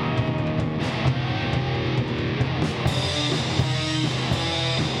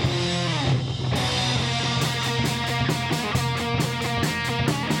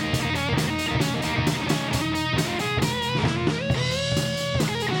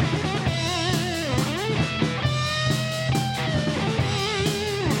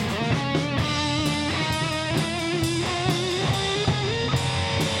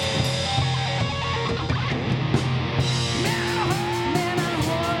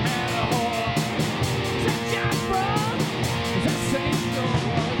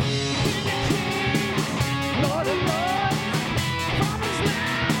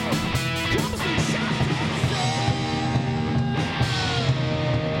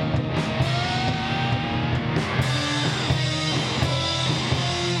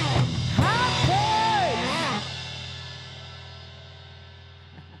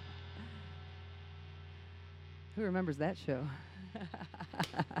Who remembers that show?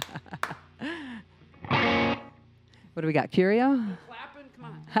 What do we got? Curio? Clapping, come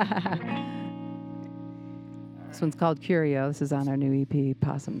on. This one's called Curio. This is on our new EP,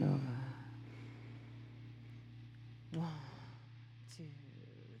 Possum Nova. 1, 2,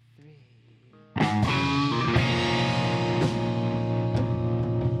 3.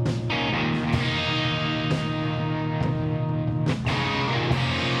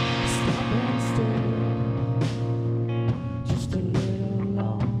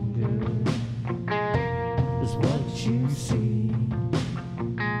 You see,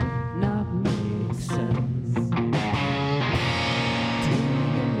 not make sense. Do you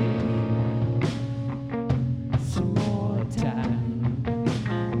need some more time?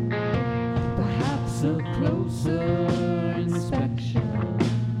 Perhaps a closer inspection.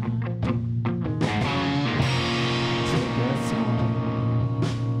 Take us home,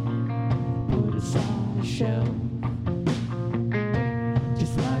 put us on a shelf,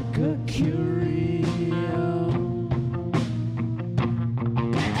 just like a curio.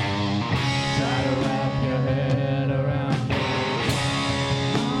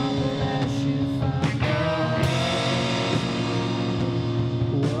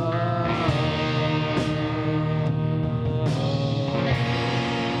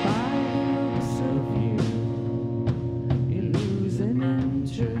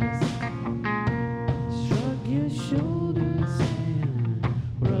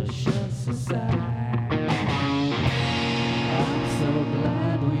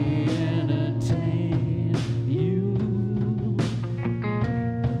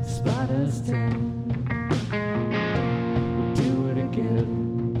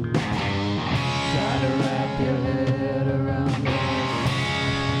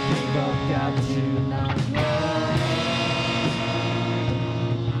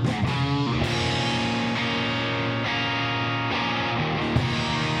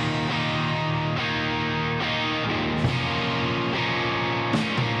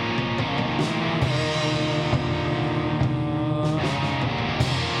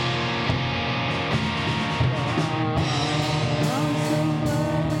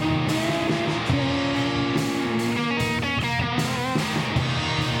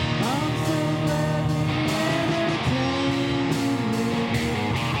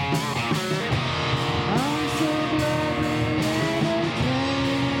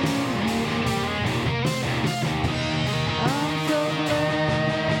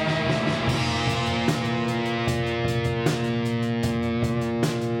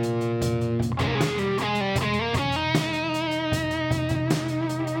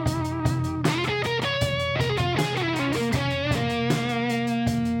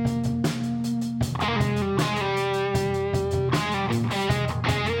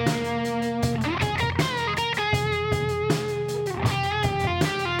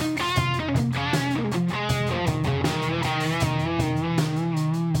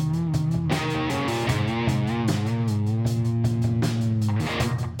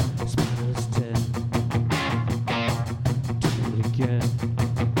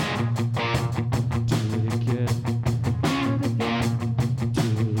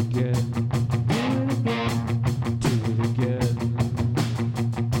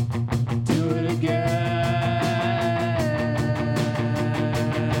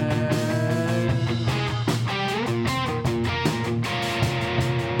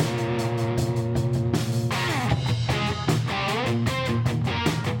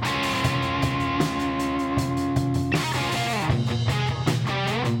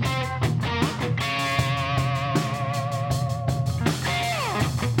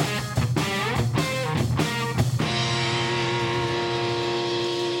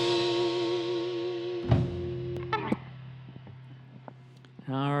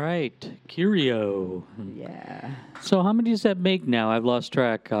 Curio. Yeah. So how many does that make now? I've lost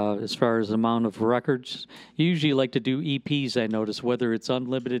track as far as the amount of records. You usually like to do EPs, I notice, whether it's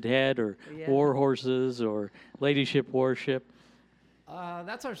Unlimited Head or War Horses or Ladyship, Warship.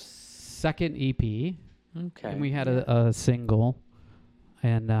 That's our second EP. Okay. And we had a single.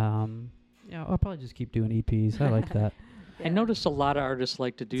 And, yeah, I'll probably just keep doing EPs. I like that. I notice a lot of artists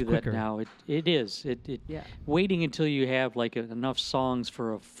like to do It's that quicker. now. It is. Waiting until you have like enough songs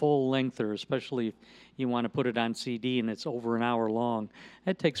for a full lengther, especially if you want to put it on CD and it's over an hour long.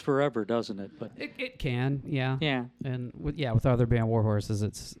 That takes forever, doesn't it? But It can, yeah. Yeah. And with our other band, War Horses,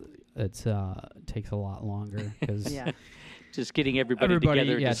 it takes a lot longer because just getting everybody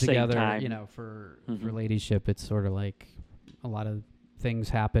together at the same time. You know, for Ladyship, it's sort of like a lot of things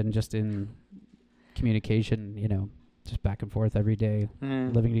happen just in communication. You know, just back and forth every day,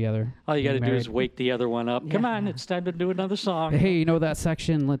 living together. All you got to being do is married. wake the other one up. Come on, it's time to do another song. Hey, you know that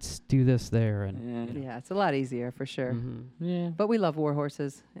section? Let's do this there. And Yeah, it's a lot easier for sure. Yeah. But we love War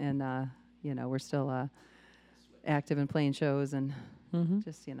Horses, and you know, we're still active and playing shows, and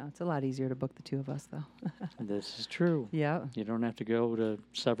just, you know, it's a lot easier to book the two of us, though. This is true. Yeah. You don't have to go to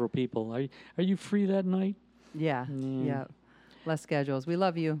several people. Are you free that night? Yeah. Yeah. Less schedules. We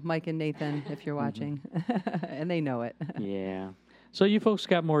love you, Mike and Nathan, if you're watching, and they know it. Yeah. So you folks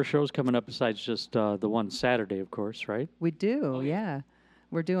got more shows coming up besides just the one Saturday, of course, right? We do, yeah.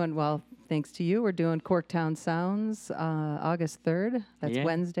 We're doing, well, thanks to you, we're doing Corktown Sounds August 3rd. That's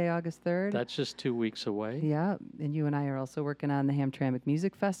Wednesday, August 3rd. That's just 2 weeks away. Yeah, and you and I are also working on the Hamtramck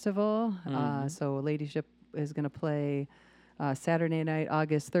Music Festival. So Ladyship is going to play Saturday night,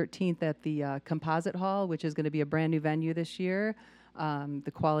 August 13th at the Composite Hall, which is going to be a brand new venue this year.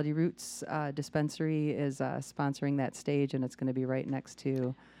 The Quality Roots Dispensary is sponsoring that stage, and it's going to be right next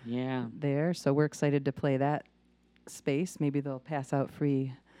to there. So we're excited to play that space. Maybe they'll pass out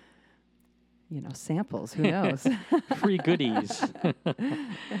free, you know, samples. Who knows? Free goodies.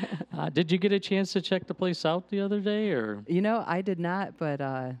 Did you get a chance to check the place out the other day, or? You know, I did not, but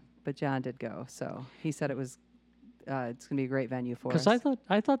John did go. So he said it was. It's going to be a great venue for us. Because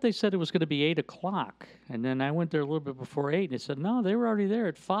I thought they said it was going to be 8 o'clock, and then I went there a little bit before 8, and they said no, they were already there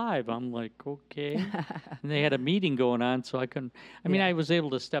at 5. I'm like, okay. And they had a meeting going on, so I couldn't. I mean, I was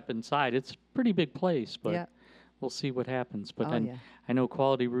able to step inside. It's a pretty big place, but we'll see what happens. But I know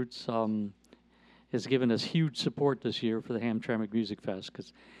Quality Roots has given us huge support this year for the Hamtramck Music Fest,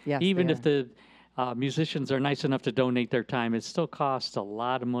 because even if the musicians are nice enough to donate their time, it still costs a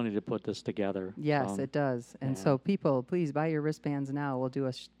lot of money to put this together. Yes, it does. And so people, please buy your wristbands now. We'll do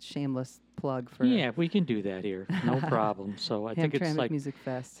a shameless plug for we can do that here. No problem. So I think it's like Music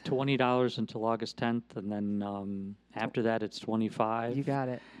Fest. $20 until August 10th, and then after that it's $25. You got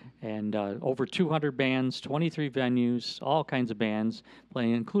it. And over 200 bands, 23 venues, all kinds of bands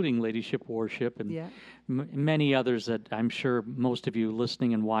playing, including Ladyship, Warship, and many others that I'm sure most of you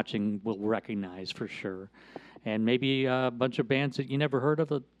listening and watching will recognize for sure. And maybe a bunch of bands that you never heard of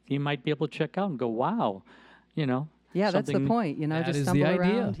that you might be able to check out and go, wow, you know. Yeah, that's the point. You know, that just is stumble the idea.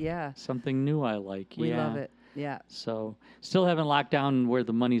 around. Yeah. Something new I like. We love it. Yeah. So still haven't locked down where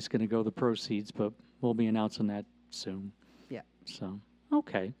the money's going to go, the proceeds, but we'll be announcing that soon. Yeah. So,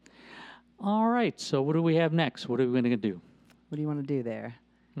 okay. All right. So what do we have next? What are we going to do? What do you want to do there?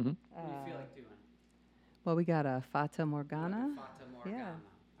 What do you feel like doing? Well, we got a Fata Morgana. Yeah. All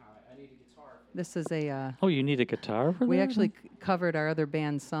right, I need a guitar. This is a... oh, you need a guitar for we that? actually covered our other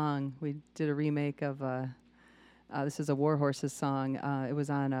band's song. We did a remake of... this is a War Horses song. It was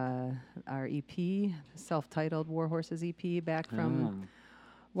on our EP, self-titled War Horses EP back from a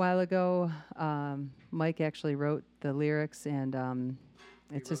while ago. Mike actually wrote the lyrics, and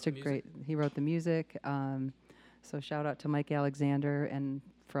it's just a great... He wrote the music. So shout out to Mike Alexander, and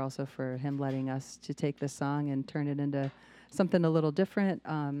for him letting us to take this song and turn it into something a little different.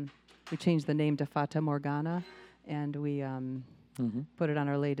 We changed the name to Fata Morgana, and we put it on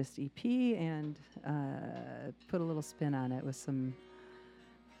our latest EP and put a little spin on it with some,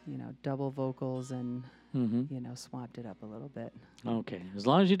 you know, double vocals and, you know, swamped it up a little bit. Okay. As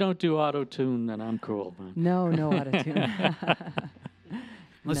long as you don't do auto-tune, then I'm cool, man. No auto-tune.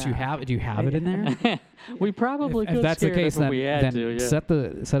 Unless you have it. Do you have it in there? We probably could. If that's the case, then we had then to,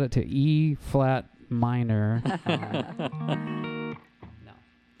 set it to E flat minor. No.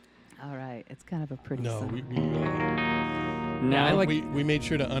 All right. It's kind of a pretty No, song. we made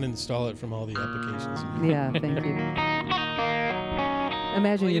sure to uninstall it from all the applications. Yeah, thank you.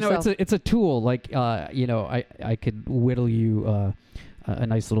 Imagine you yourself. know, it's a tool. Like you know, I could whittle you a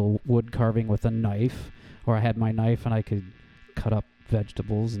nice little wood carving with a knife, or I had my knife and I could cut up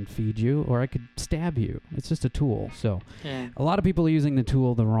vegetables and feed you, or I could stab you. It's just a tool. So Yeah. a lot of people are using the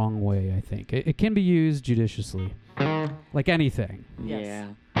tool the wrong way, I think. It can be used judiciously, like anything. Yes.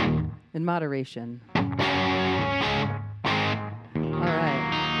 Yeah. In moderation. All right.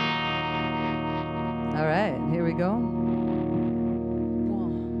 All right, here we go.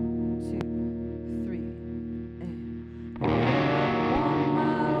 1, 2, 3. On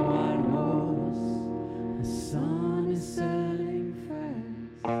my white horse, the sun is setting fast.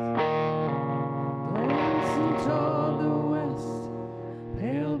 Glancing toward the west,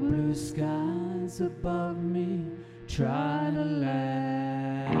 pale blue skies above me try to land.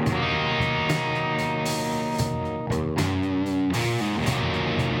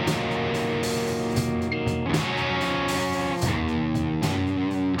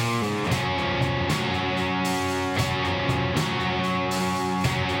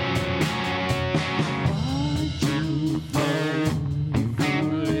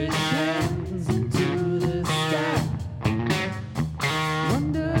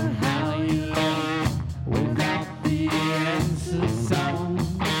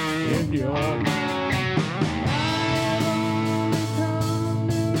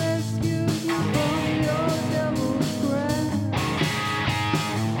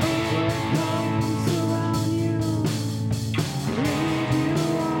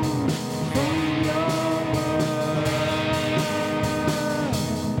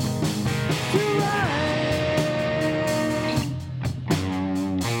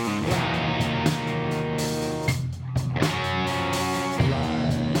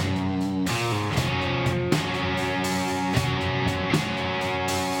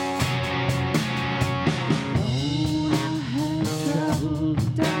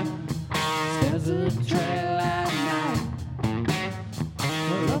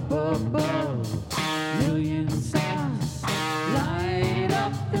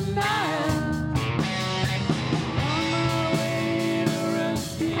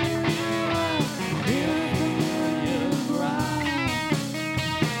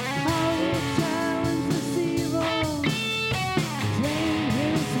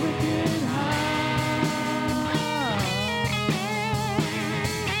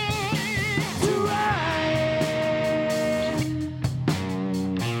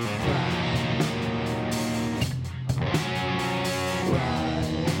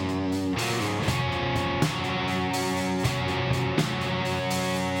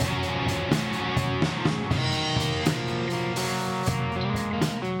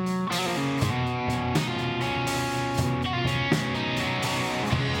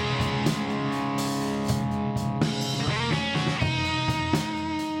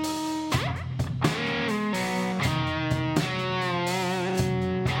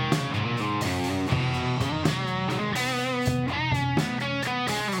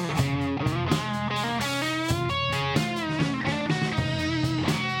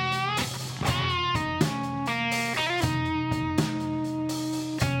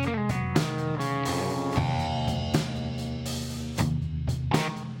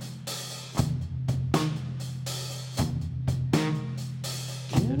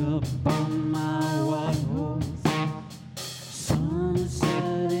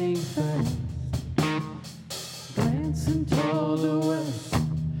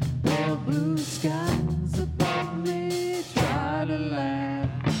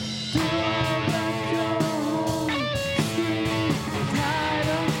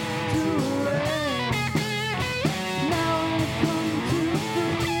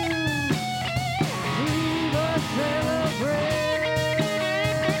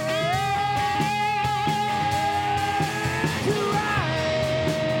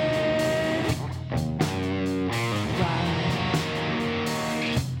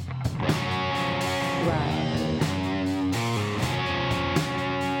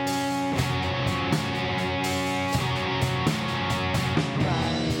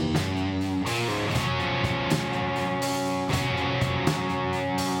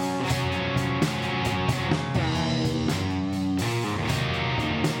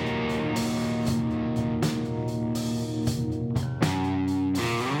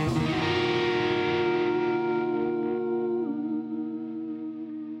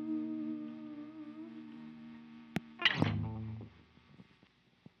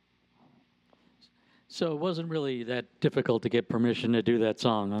 So it wasn't really that difficult to get permission to do that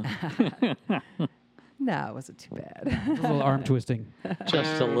song, huh? No, it wasn't too bad. A little arm twisting.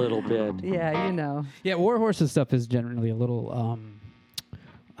 Just a little bit. Yeah, you know. Yeah, Warhorse's stuff is generally a little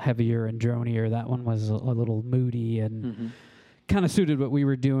heavier and dronier. That one was a little moody and kind of suited what we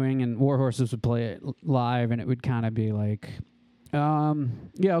were doing. And Warhorses would play it live, and it would kind of be like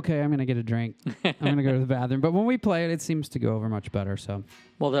Yeah, okay, I'm going to get a drink. I'm going to go to the bathroom. But when we play it, it seems to go over much better, so.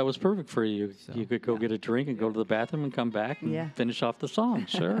 Well, that was perfect for you. You could go get a drink and go to the bathroom and come back and Yeah. finish off the song.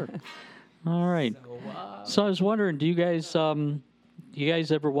 Sure. All right. So I was wondering, do you guys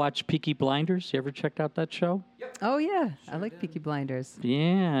ever watch Peaky Blinders? You ever checked out that show? Oh, yeah. I like Peaky Blinders.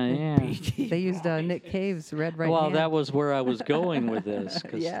 Yeah. They used Nick Cave's Red Right Well, Hand. that was where I was going with this,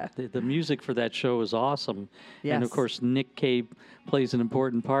 because Yeah. the music for that show is awesome. And, of Yes. course, Nick Cave plays an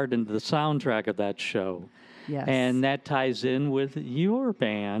important part in the soundtrack of that show. Yes. And that ties in with your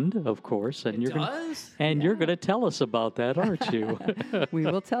band, of course. And you're going to tell us about that, aren't you? We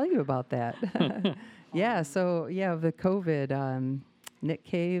will tell you about that. Yeah, so, the COVID, Nick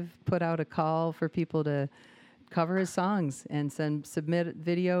Cave put out a call for people to cover his songs and submit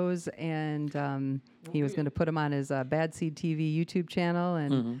videos, and he was going to put them on his Bad Seed TV YouTube channel.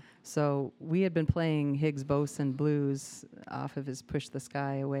 And so we had been playing Higgs Boson Blues off of his Push the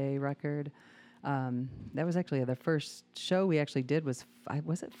Sky Away record. That was actually the first show we actually did was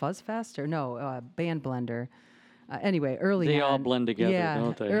it Fuzz Fest or no, Band Blender. Anyway, early on. They all blend together,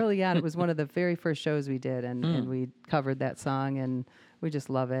 don't they? Early on, it was one of the very first shows we did, and we covered that song, and we just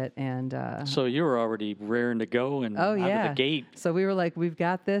love it. And So you were already raring to go and out of the gate. So we were like, we've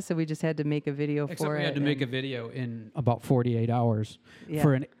got this, and we just had to make a video Except for it. we had to make a video in about 48 hours Yeah.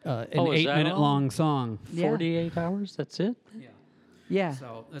 for an Oh, is that 8-minute all? long song. 48 hours, that's it? Yeah.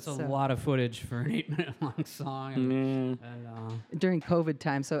 So that's a lot of footage for an 8-minute long song. And, During COVID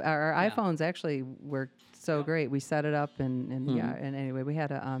time. So our iPhones actually worked so great. We set it up, and anyway, we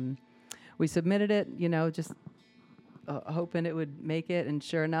had we submitted it, just hoping it would make it, and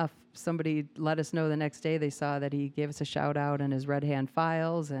sure enough, somebody let us know the next day. They saw that he gave us a shout out in his Red Hand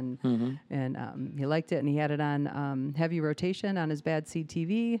files, and he liked it, and he had it on heavy rotation on his Bad Seed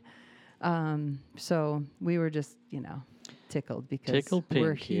TV. So we were just, tickled because Tickled pink,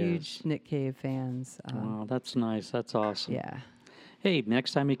 we're huge yes. Nick Cave fans. Wow, that's nice. That's awesome. Yeah. Hey,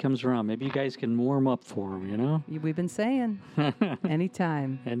 next time he comes around, maybe you guys can warm up for him, We've been saying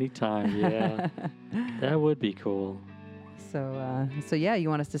anytime. Anytime, yeah. That would be cool. So yeah, you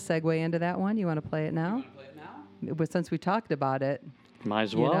want us to segue into that one? You want to play it now? But since we talked about it, Might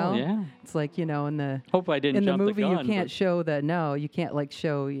as well, yeah. It's like, in the Hope I didn't in the jump the movie gun, you can't but- show you can't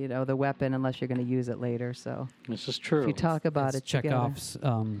show the weapon unless you're going to use it later. So This is true. if you talk about it, you gotta- Chekhov's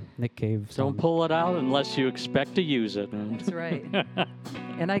Nick Cave song. Don't pull it out unless you expect to use it. That's right.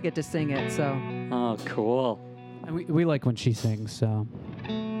 And I get to sing it, so. Oh, cool. And we like when she sings, so.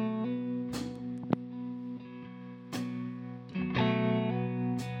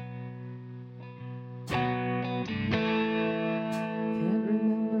 Can't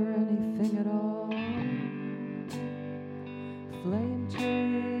remember anything at all. Flame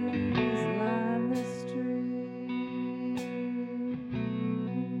trees line the street.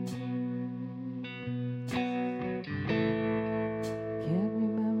 Can't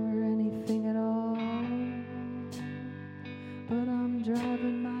remember anything at all. But I'm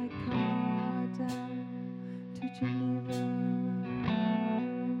driving my car down to Geneva.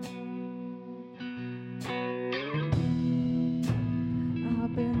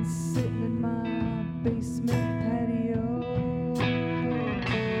 I've been sitting in my basement patio.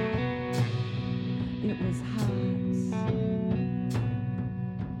 It was hot.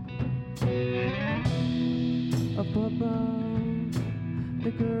 Up above,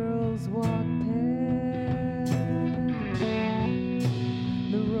 the girls walk past.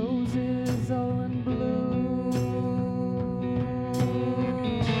 The roses all in bloom.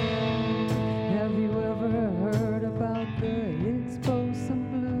 Have you ever heard about the Higgs Boson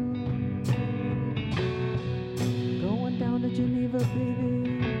Blues? Going down to Geneva, baby.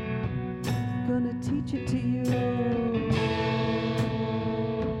 Gonna teach it to you.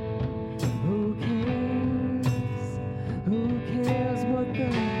 Who cares? Who cares what the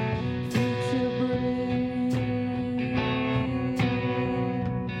future brings?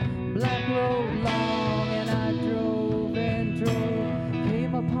 Black road long, and I drove and drove.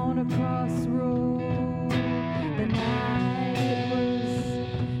 Came upon a crossroad. The night it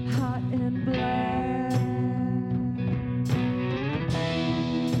was hot and black.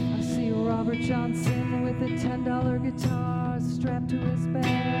 I see Robert Johnson with a $10 guitar strapped to his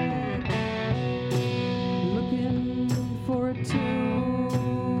back, looking for a tune.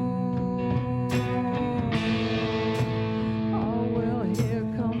 Oh well, here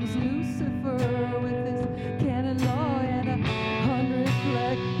comes Lucifer with his cannon law and 100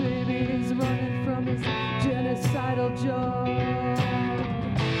 black babies running from his genocidal jaw.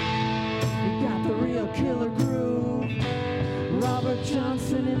 He got the real killer groove. Robert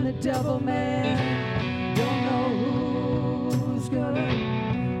Johnson in the Devil Man. Don't know who's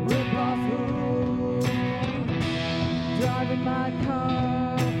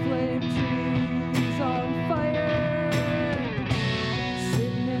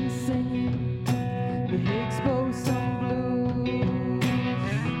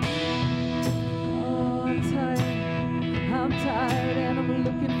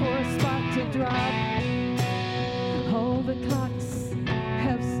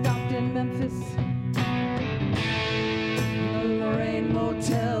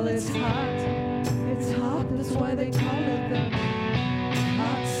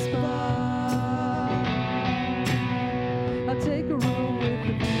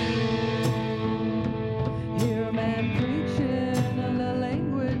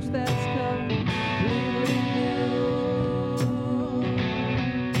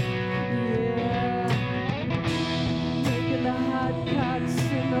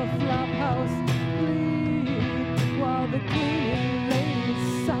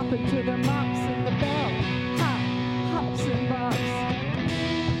with her mops and the bell. Hop, hops and bops.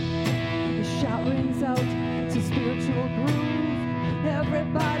 The shout rings out to spiritual groove.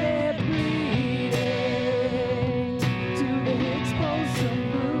 Everybody bleeding to the Higgs boson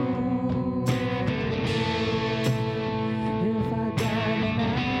groove. If I die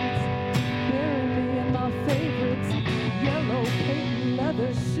tonight, bury me in my favorites, yellow patent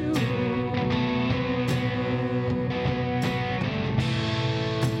leather shoe.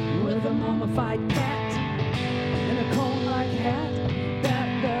 With a mummified cat and a cone-like hat that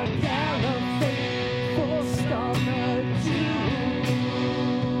the caliphate forced on the Jew.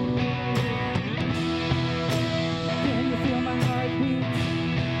 Can you feel my heartbeat?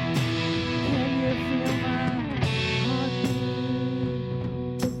 Can you feel my heartbeat?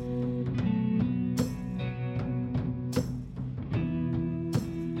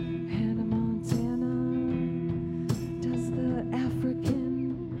 Hannah Montana does the African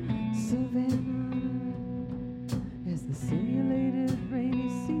savannah as the simulated rainy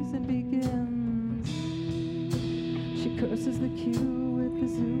season begins. She curses the cue with the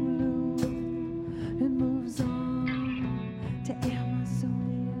Zulu and moves on to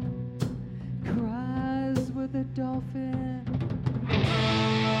Amazonia. Cries with a dolphin.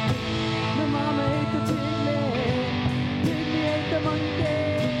 The mama ate the pygmy ate the monkey.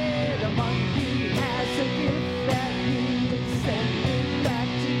 The monkey has a gift that he's sending back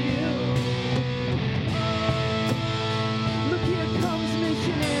to you. Look, here comes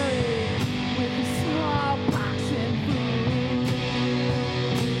missionary with the smallpox and food.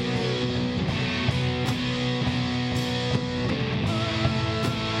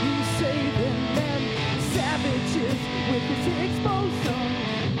 He's saving them savages with his Higgs boson.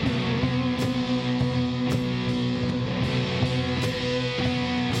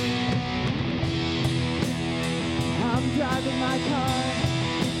 I'm driving my car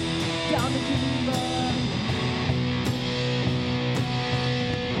down to Geneva.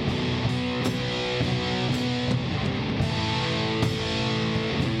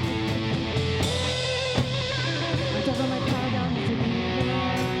 I'm driving my car down to Geneva.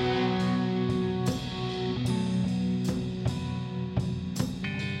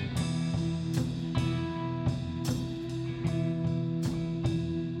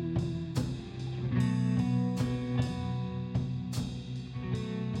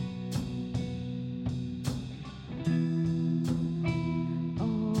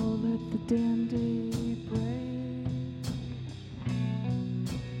 Oh, let the damn day break.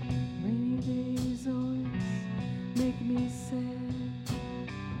 Rainy days always make me sad.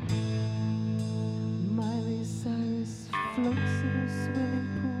 Miley Cyrus floats in a swimming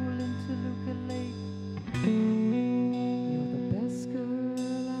pool in Toluca Lake. You're the best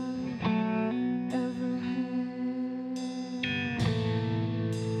girl I ever had.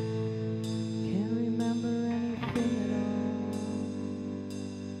 Can't remember anything at all.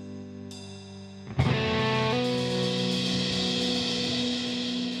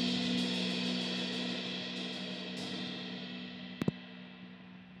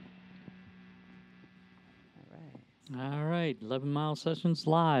 All right, 11 Mile Sessions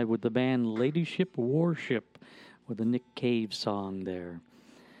live with the band Ladyship, Warship with a Nick Cave song there.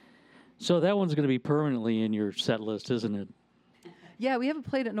 So that one's going to be permanently in your set list, isn't it? Yeah, we haven't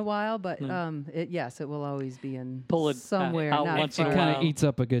played it in a while, but yes, it will always be in Pull it somewhere. out not once in far. a It kind while. of eats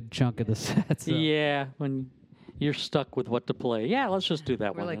up a good chunk of the set. So. Yeah, when you're stuck with what to play. Yeah, let's just do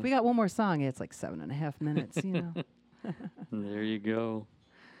that We're one. like, then. we got one more song. It's like 7.5 minutes, you know. There you go.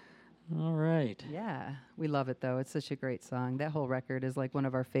 All right. Yeah, we love it though. It's such a great song. That whole record is like one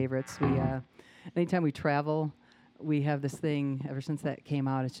of our favorites. We, anytime we travel, we have this thing. Ever since that came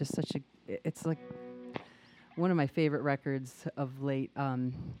out, it's just such a. It's like one of my favorite records of late.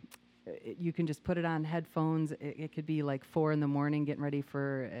 You can just put it on headphones. It could be like 4 a.m. getting ready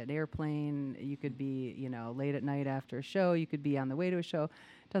for an airplane. You could be, late at night after a show. You could be on the way to a show.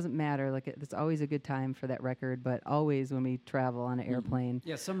 It doesn't matter. Like it's always a good time for that record. But always when we travel on an airplane,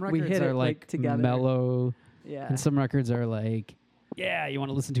 Yeah, some we records hit are it, like together. mellow, Yeah, and some records are like, yeah, you want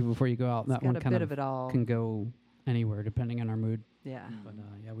to listen to before you go out. It's That got one a kind bit of it all. can go anywhere depending on our mood. Yeah. But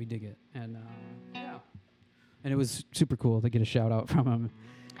yeah, we dig it, and yeah, and it was super cool to get a shout out from him.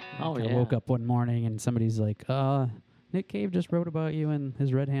 Oh, I yeah. woke up one morning and somebody's like, Nick Cave just wrote about you in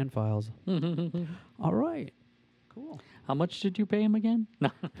his Red Hand Files. All right. Cool. How much did you pay him again? No.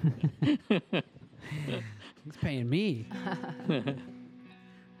 He's paying me.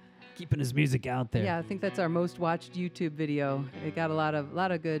 Keeping his music out there. Yeah, I think that's our most watched YouTube video. It got a lot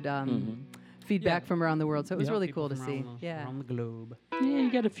of good feedback from around the world. So it was Yep, really people cool to from see. around Yeah. around the globe. Yeah,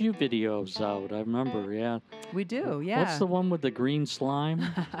 you got a few videos out. I remember. Yeah. We do. Yeah. What's the one with the green slime?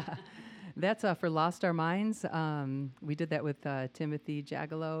 That's for Lost Our Minds. We did that with Timothy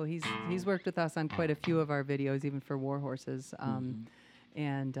Jagalo. He's worked with us on quite a few of our videos, even for War Horses.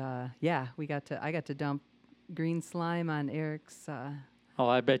 And yeah, I got to dump green slime on Eric's. Oh,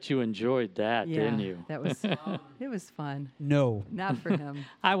 I bet you enjoyed that, Yeah, didn't you? that was it was fun. No. Not for him.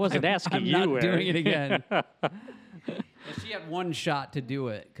 I wasn't asking I'm you. not Eric. doing it again. She had one shot to do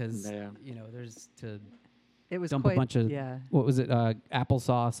it because there's to It was dump quite, a bunch of yeah. what was it?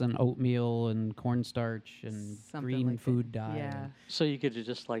 Applesauce and oatmeal and cornstarch and Something green like food that. dye. Yeah. So you could have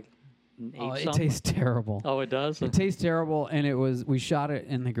just like Oh, ate it some? tastes terrible. Oh, it does? It tastes terrible, and we shot it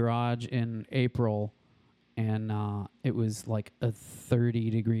in the garage in April, and it was like a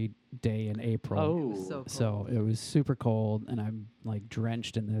 30-degree day in April. Oh. It was so So it was super cold, and I'm like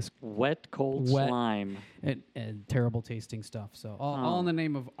drenched in this wet, cold wet slime. And terrible tasting stuff. So all in the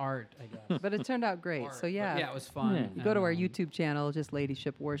name of art, I guess. But it turned out great. So yeah. Yeah, it was fun. Yeah. You go to our And, YouTube channel, just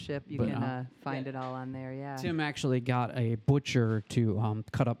Ladyship Warship. You But, can find it all on there. Yeah. Tim actually got a butcher to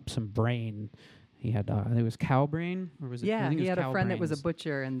cut up some brain. He had, I think it was cow brain, or was it? I Yeah, think it he was had a cow friend that was a brains.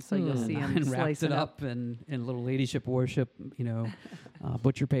 butcher, and so you'll see him and wrapped slice it up in little Ladyship Warship,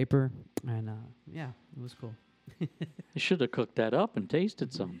 butcher paper, and yeah, it was cool. You should have cooked that up and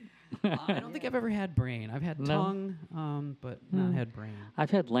tasted some. I don't think I've ever had brain. I've had No? tongue, but not had brain.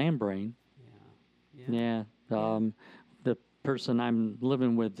 I've had lamb brain. Yeah. The person I'm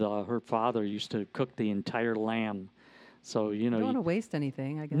living with, her father used to cook the entire lamb. So, You don't want to waste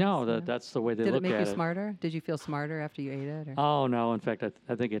anything, I guess. No, yeah. that's the way they Did look it make at you it. smarter? Did you feel smarter after you ate it? Or? Oh, no. In fact,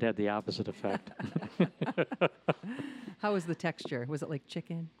 I think it had the opposite effect. How was the texture? Was it like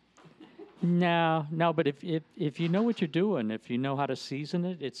chicken? No, but if you know what you're doing, if you know how to season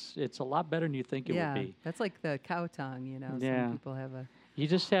it, it's a lot better than you think it yeah, would be. that's like the cow tongue, Yeah. Some people have a... You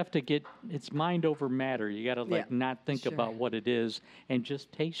just have to it's mind over matter. You got to Yeah, not think sure. about what it is and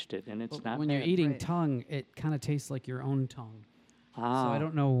just taste it, and it's not When bad. you're eating Right. tongue, it kind of tastes like your own tongue. So Ah. I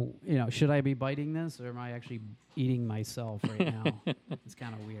don't know, should I be biting this or am I actually eating myself right now? It's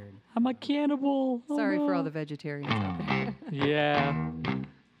kind of weird. I'm a cannibal. Oh, Sorry for all no. the vegetarians out there. Yeah.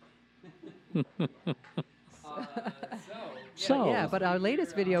 So Yeah, but our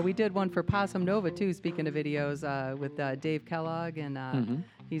latest video, we did one for Possum Nova too. Speaking of videos, with Dave Kellogg, and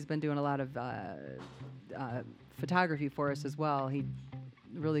he's been doing a lot of photography for us as well. He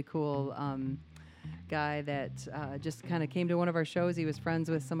really cool guy that just kind of came to one of our shows. He was friends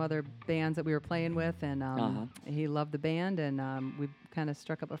with some other bands that we were playing with, and he loved the band, and we kind of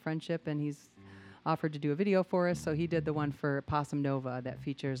struck up a friendship. And he's offered to do a video for us, so he did the one for Possum Nova that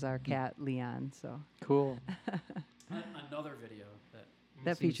features our cat Leon. So cool. Another video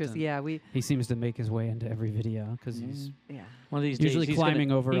that features, he seems to make his way into every video because he's One of these usually days,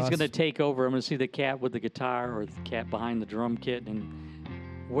 climbing over He's us. going to take over. I'm going to see the cat with the guitar or the cat behind the drum kit. And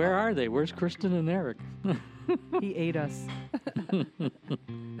where are they? Where's Kristen and Eric? he ate us.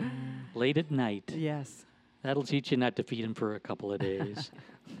 Late at night. Yes. That'll teach you not to feed him for a couple of days.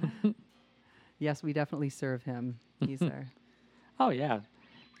 Yes, we definitely serve him. He's our... Oh, yeah.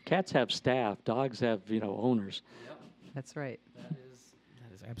 Cats have staff. Dogs have, owners. That's right. That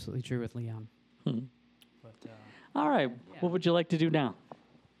is absolutely true with Leon. But All right. What would you like to do now?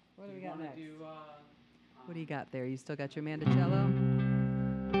 What do we got next? What do you got there? You still got your mandocello?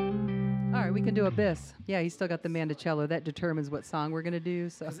 All right, we can do Abyss. Yeah, he's still got the mandocello. That determines what song we're going to do.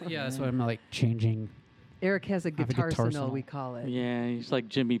 So yeah, that's what I'm like changing. Eric has a I have a guitar guitar signal, signal. we call it. Yeah, he's like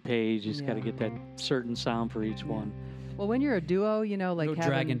Jimmy Page. He's got to Yeah. get that certain sound for each one. Well, when you're a duo, like No having,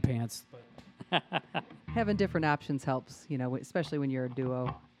 dragon pants. But having different options helps, especially when you're a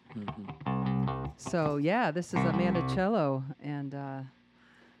duo. So, yeah, this is a mandocello, and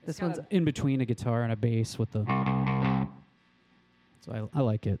this one's... in between a guitar and a bass with the. So I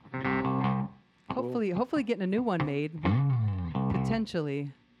like it. Hopefully getting a new one made,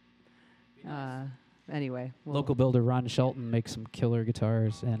 potentially. Anyway. Local builder Ron Shelton makes some killer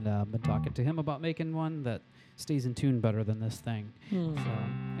guitars, and I've been talking to him about making one that stays in tune better than this thing. So,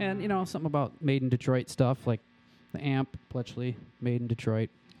 and something about made in Detroit stuff, like the amp, Bletchley, made in Detroit.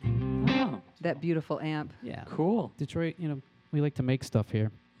 Oh, That beautiful amp. Yeah, cool. Detroit. We like to make stuff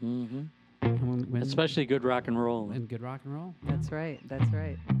here. Mm-hmm. When Especially good rock and roll. and good rock and roll. That's right. That's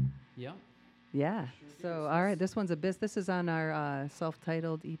right. Yeah. Yeah. So, all right, this one's Abyss. This is on our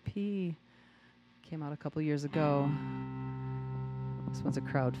self-titled EP. Came out a couple years ago. This one's a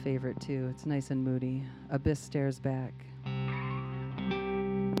crowd favorite, too. It's nice and moody. Abyss Stares Back.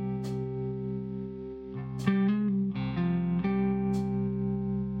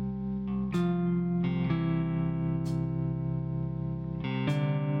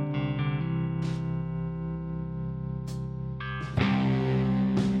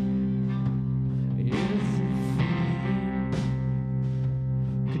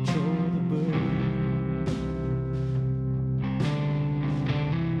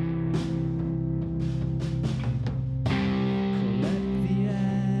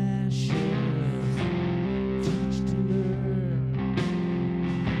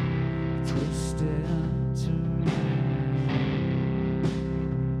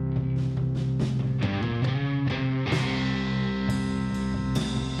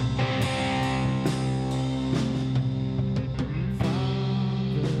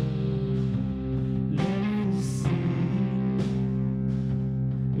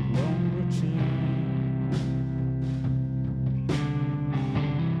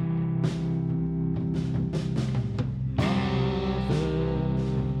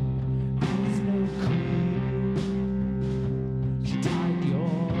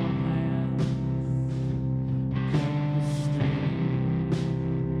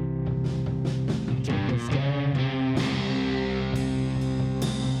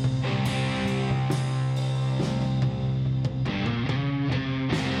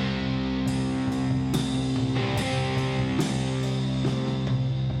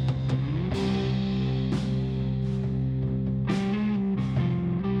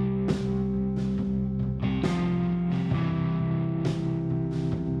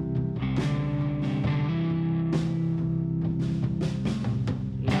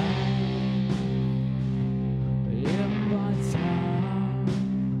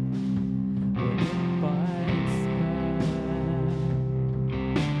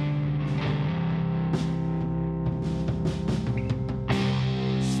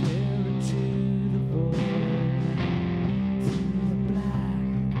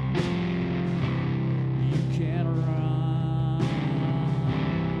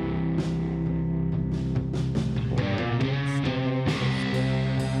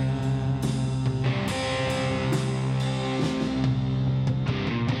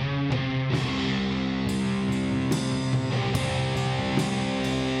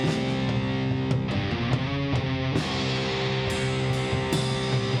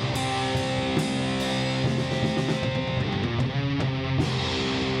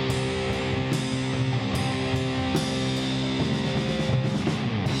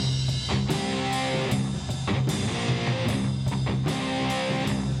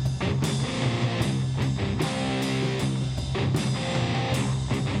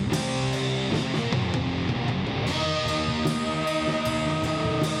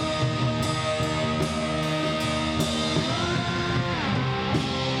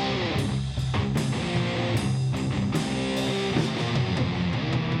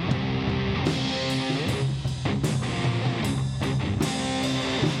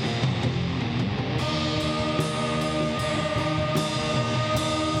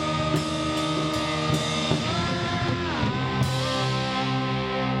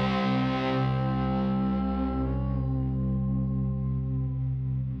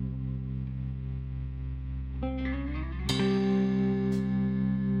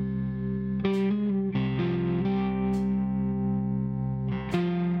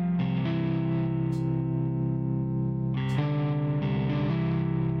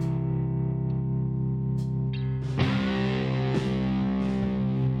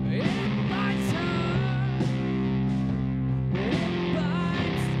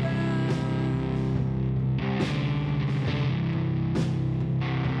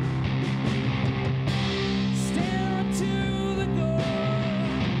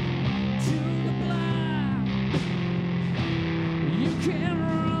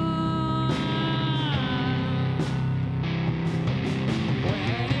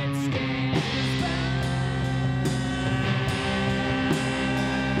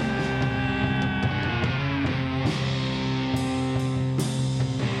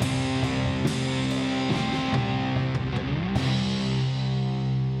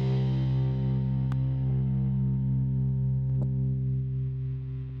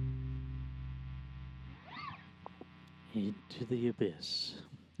 Into the abyss.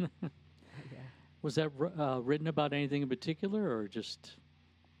 Was that written about anything in particular, or just?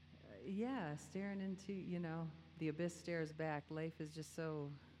 Yeah, staring into, the abyss stares back. Life is just so.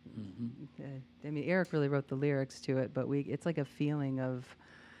 I mean, Eric really wrote the lyrics to it, but it's like a feeling of.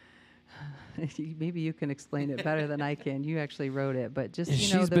 Maybe you can explain it better than I can. You actually wrote it, but just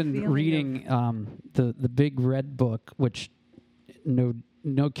she's the been feeling reading the Big Red Book, which no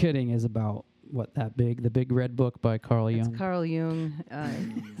kidding is about what that big, the Big Red Book by Carl Jung. It's Carl Jung.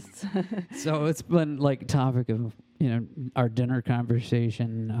 So it's been like topic of our dinner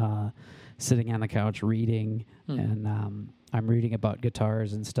conversation, sitting on the couch reading, and I'm reading about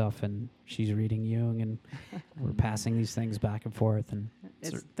guitars and stuff, and she's reading Jung, and we're passing these things back and forth, and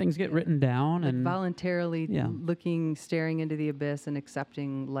things get written down, like and voluntarily staring into the abyss and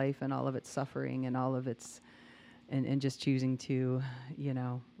accepting life and all of its suffering and all of its, and just choosing to,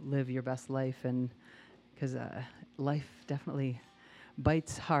 live your best life, and because life definitely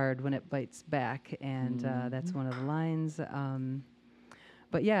bites hard when it bites back, and that's one of the lines.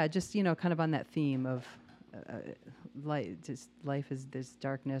 But yeah, just kind of on that theme of. Life is there's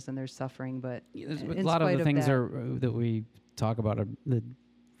darkness and there's suffering, but a lot of the things that we talk about are the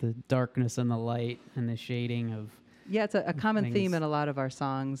darkness and the light and the shading of. Yeah, it's a common theme in a lot of our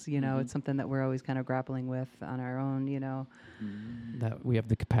songs. It's something that we're always kind of grappling with on our own. That we have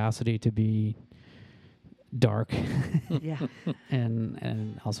the capacity to be dark. Yeah,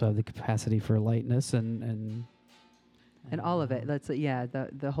 and also have the capacity for lightness and all of it. That's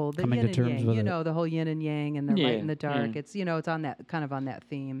the whole coming yin to terms and with yang. it. The whole yin and yang and the light and the dark. It's it's on that kind of on that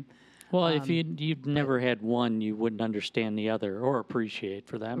theme. Well, if you've never had one, you wouldn't understand the other or appreciate,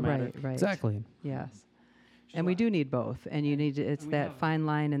 for that matter. Right. Exactly. Yes. And we do need both, and you need it's that fine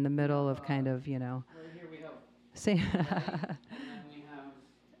line in the middle of kind of Right here we have. Same.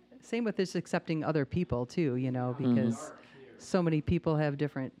 Same with this accepting other people too. Because so many people have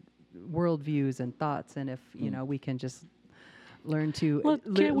different worldviews and thoughts, and if we can just learn to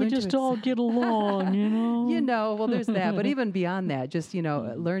can't we just all get along, well, there's that, but even beyond that, just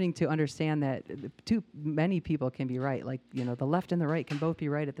learning to understand that too many people can be right, like the left and the right can both be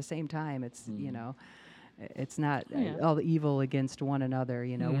right at the same time. It's it's not all the evil against one another.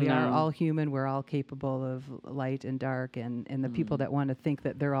 We are all human, we're all capable of light and dark, and the people that want to think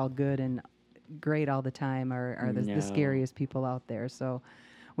that they're all good and great all the time are the scariest people out there. So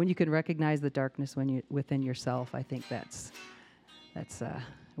when you can recognize the darkness within yourself, I think that's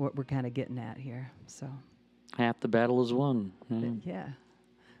what we're kind of getting at here. So half the battle is won. Yeah.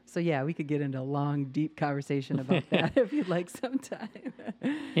 So we could get into a long, deep conversation about that if you'd like sometime.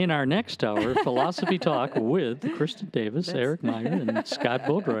 In our next hour, Philosophy Talk with Kristen Davis, Eric Meyer, and Scott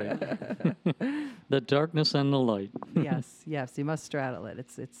Boatwright. The darkness and the light. Yes, you must straddle it.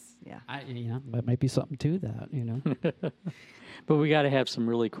 It's That might be something to that, But we got to have some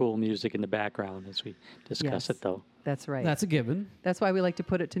really cool music in the background as we discuss it, though. That's right. That's a given. That's why we like to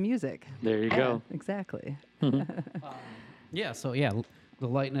put it to music. There you go. Exactly. The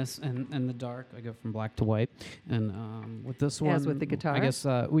lightness and the dark, I go from black to white. And with this one, as with the guitar, I guess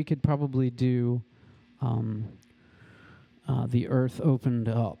we could probably do The Earth Opened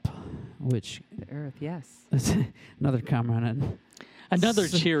Up, which... The Earth, yes. Another comment on... Another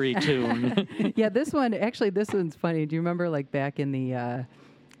cheery tune. Yeah, this one's funny. Do you remember back in the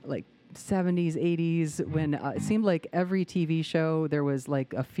 70s, 80s when it seemed like every TV show there was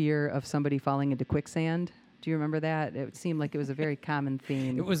a fear of somebody falling into quicksand? Do you remember that? It seemed like it was a very common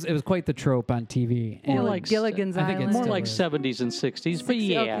theme. It was quite the trope on TV. More like Gilligan's Island. More like 70s and 60s, but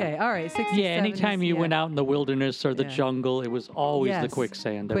yeah. Okay, all right, 60s, Yeah, anytime 70s, you went out in the wilderness or the jungle, it was always the Yes.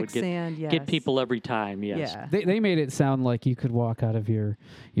 quicksand that Quicksand, would get people every time, yes. Yeah. They made it sound like you could walk out of your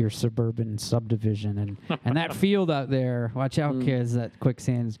suburban subdivision and that field out there, watch out, kids, that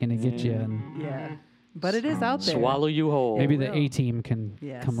quicksand's going to get you. And Yeah. But it is out there. Swallow you whole. maybe the A-team can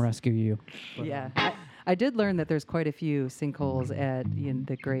come rescue you. But, Yeah. I did learn that there's quite a few sinkholes at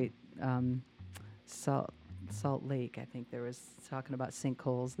the great Salt Lake. I think there was talking about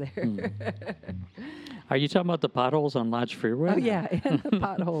sinkholes there. Are you talking about the potholes on Lodge Freeway? Oh, yeah, and the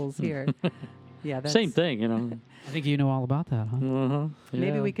potholes here. Yeah, that's Same thing, I think you know all about that, huh?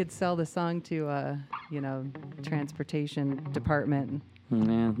 Maybe we could sell the song to, transportation department.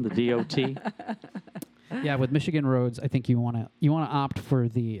 Yeah, the DOT. Yeah, with Michigan roads, I think you want to opt for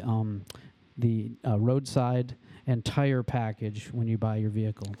the roadside and tire package when you buy your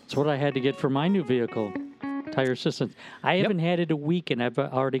vehicle. That's what I had to get for my new vehicle, tire assistance. I haven't had it a week, and I've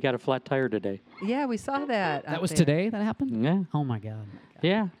already got a flat tire today. Yeah, we saw that. That was today that happened? Yeah. Oh, my God.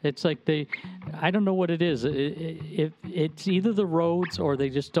 Yeah, it's like I don't know what it is. It's either the roads or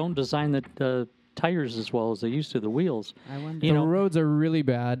they just don't design the tires as well as they used to, the wheels. I wonder. The roads are really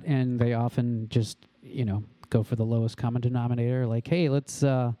bad, and they often just, go for the lowest common denominator. Like, hey, let's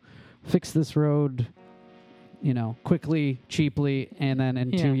fix this road, quickly, cheaply, and then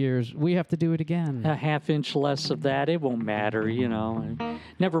in 2 years, we have to do it again. A half inch less of that, it won't matter,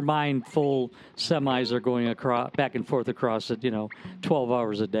 Never mind full semis are going back and forth across it, 12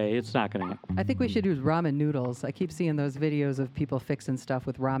 hours a day. It's not going to happen. I think we should use ramen noodles. I keep seeing those videos of people fixing stuff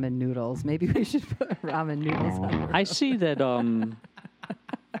with ramen noodles. Maybe we should put ramen noodles on the road. I see that.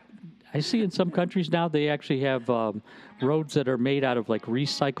 I see in some countries now they actually have roads that are made out of like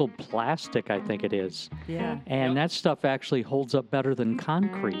recycled plastic. I think it is. Yeah. And that stuff actually holds up better than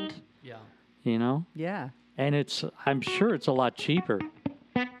concrete. Yeah. Yeah. And I'm sure it's a lot cheaper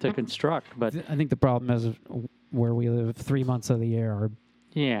to construct. But I think the problem is where we live, 3 months of the year are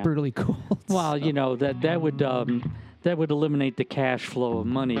brutally cold. Well, that would eliminate the cash flow of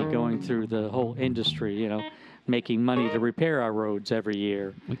money going through the whole industry. Making money to repair our roads every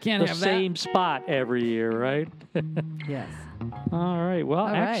year. We can't have the same spot every year, right? Yes. All right. Well,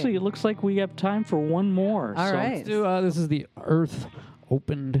 actually, it looks like we have time for one more. All right. Let's do, this is the Earth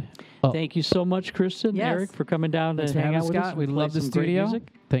Opened Up. Thank you so much, Kristen, Yes. Eric, for coming down to Thanks for hang having out with us, us. Scott. We play love the some great studio.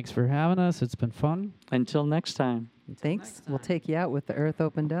 music. Thanks for having us. It's been fun. Until next time. Thanks. We'll take you out with the earth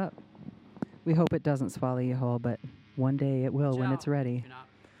opened up. We hope it doesn't swallow you whole, but one day it will when it's ready.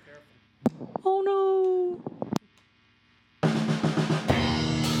 Oh, no.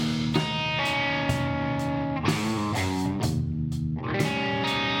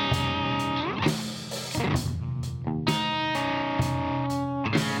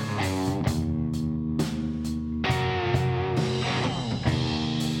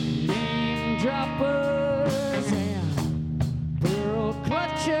 Droppers and pearl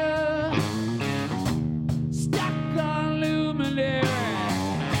clutcher, stuck on luminary.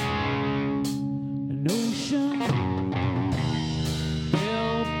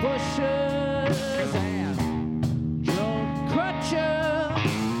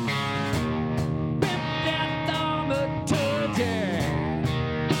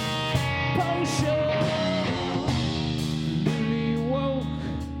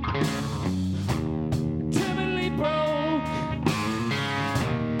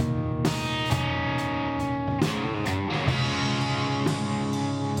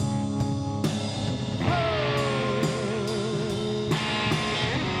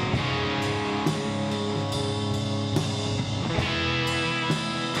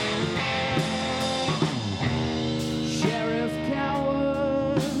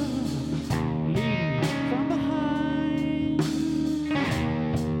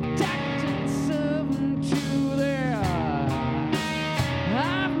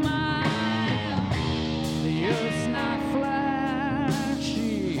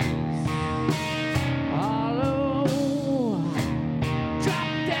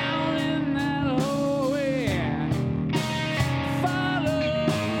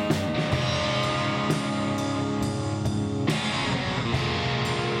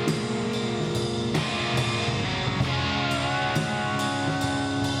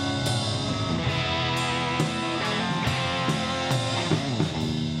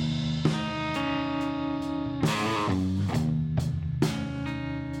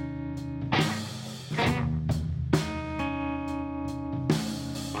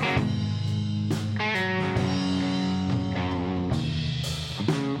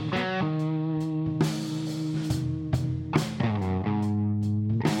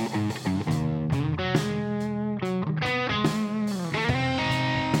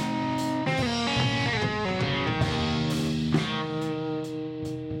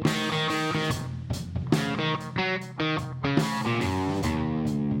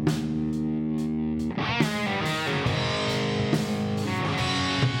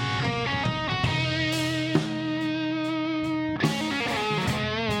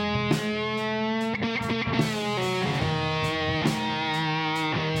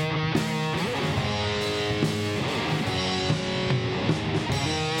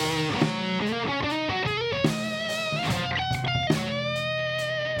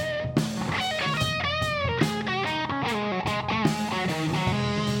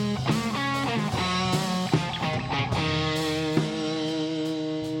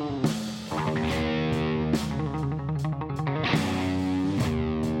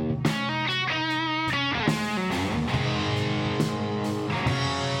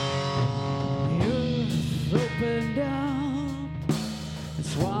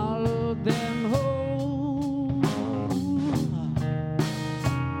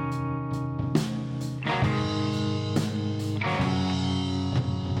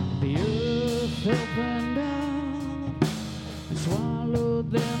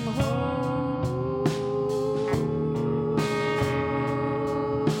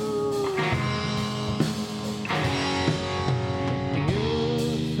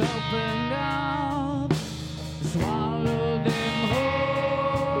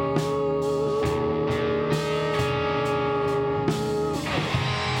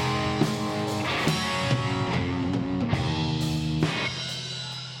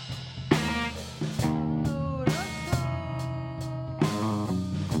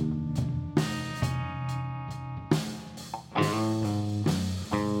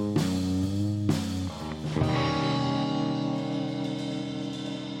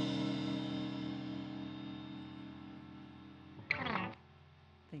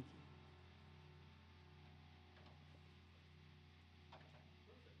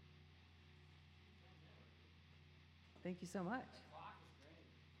 Thank you so much.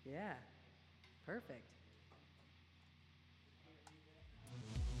 Yeah, perfect.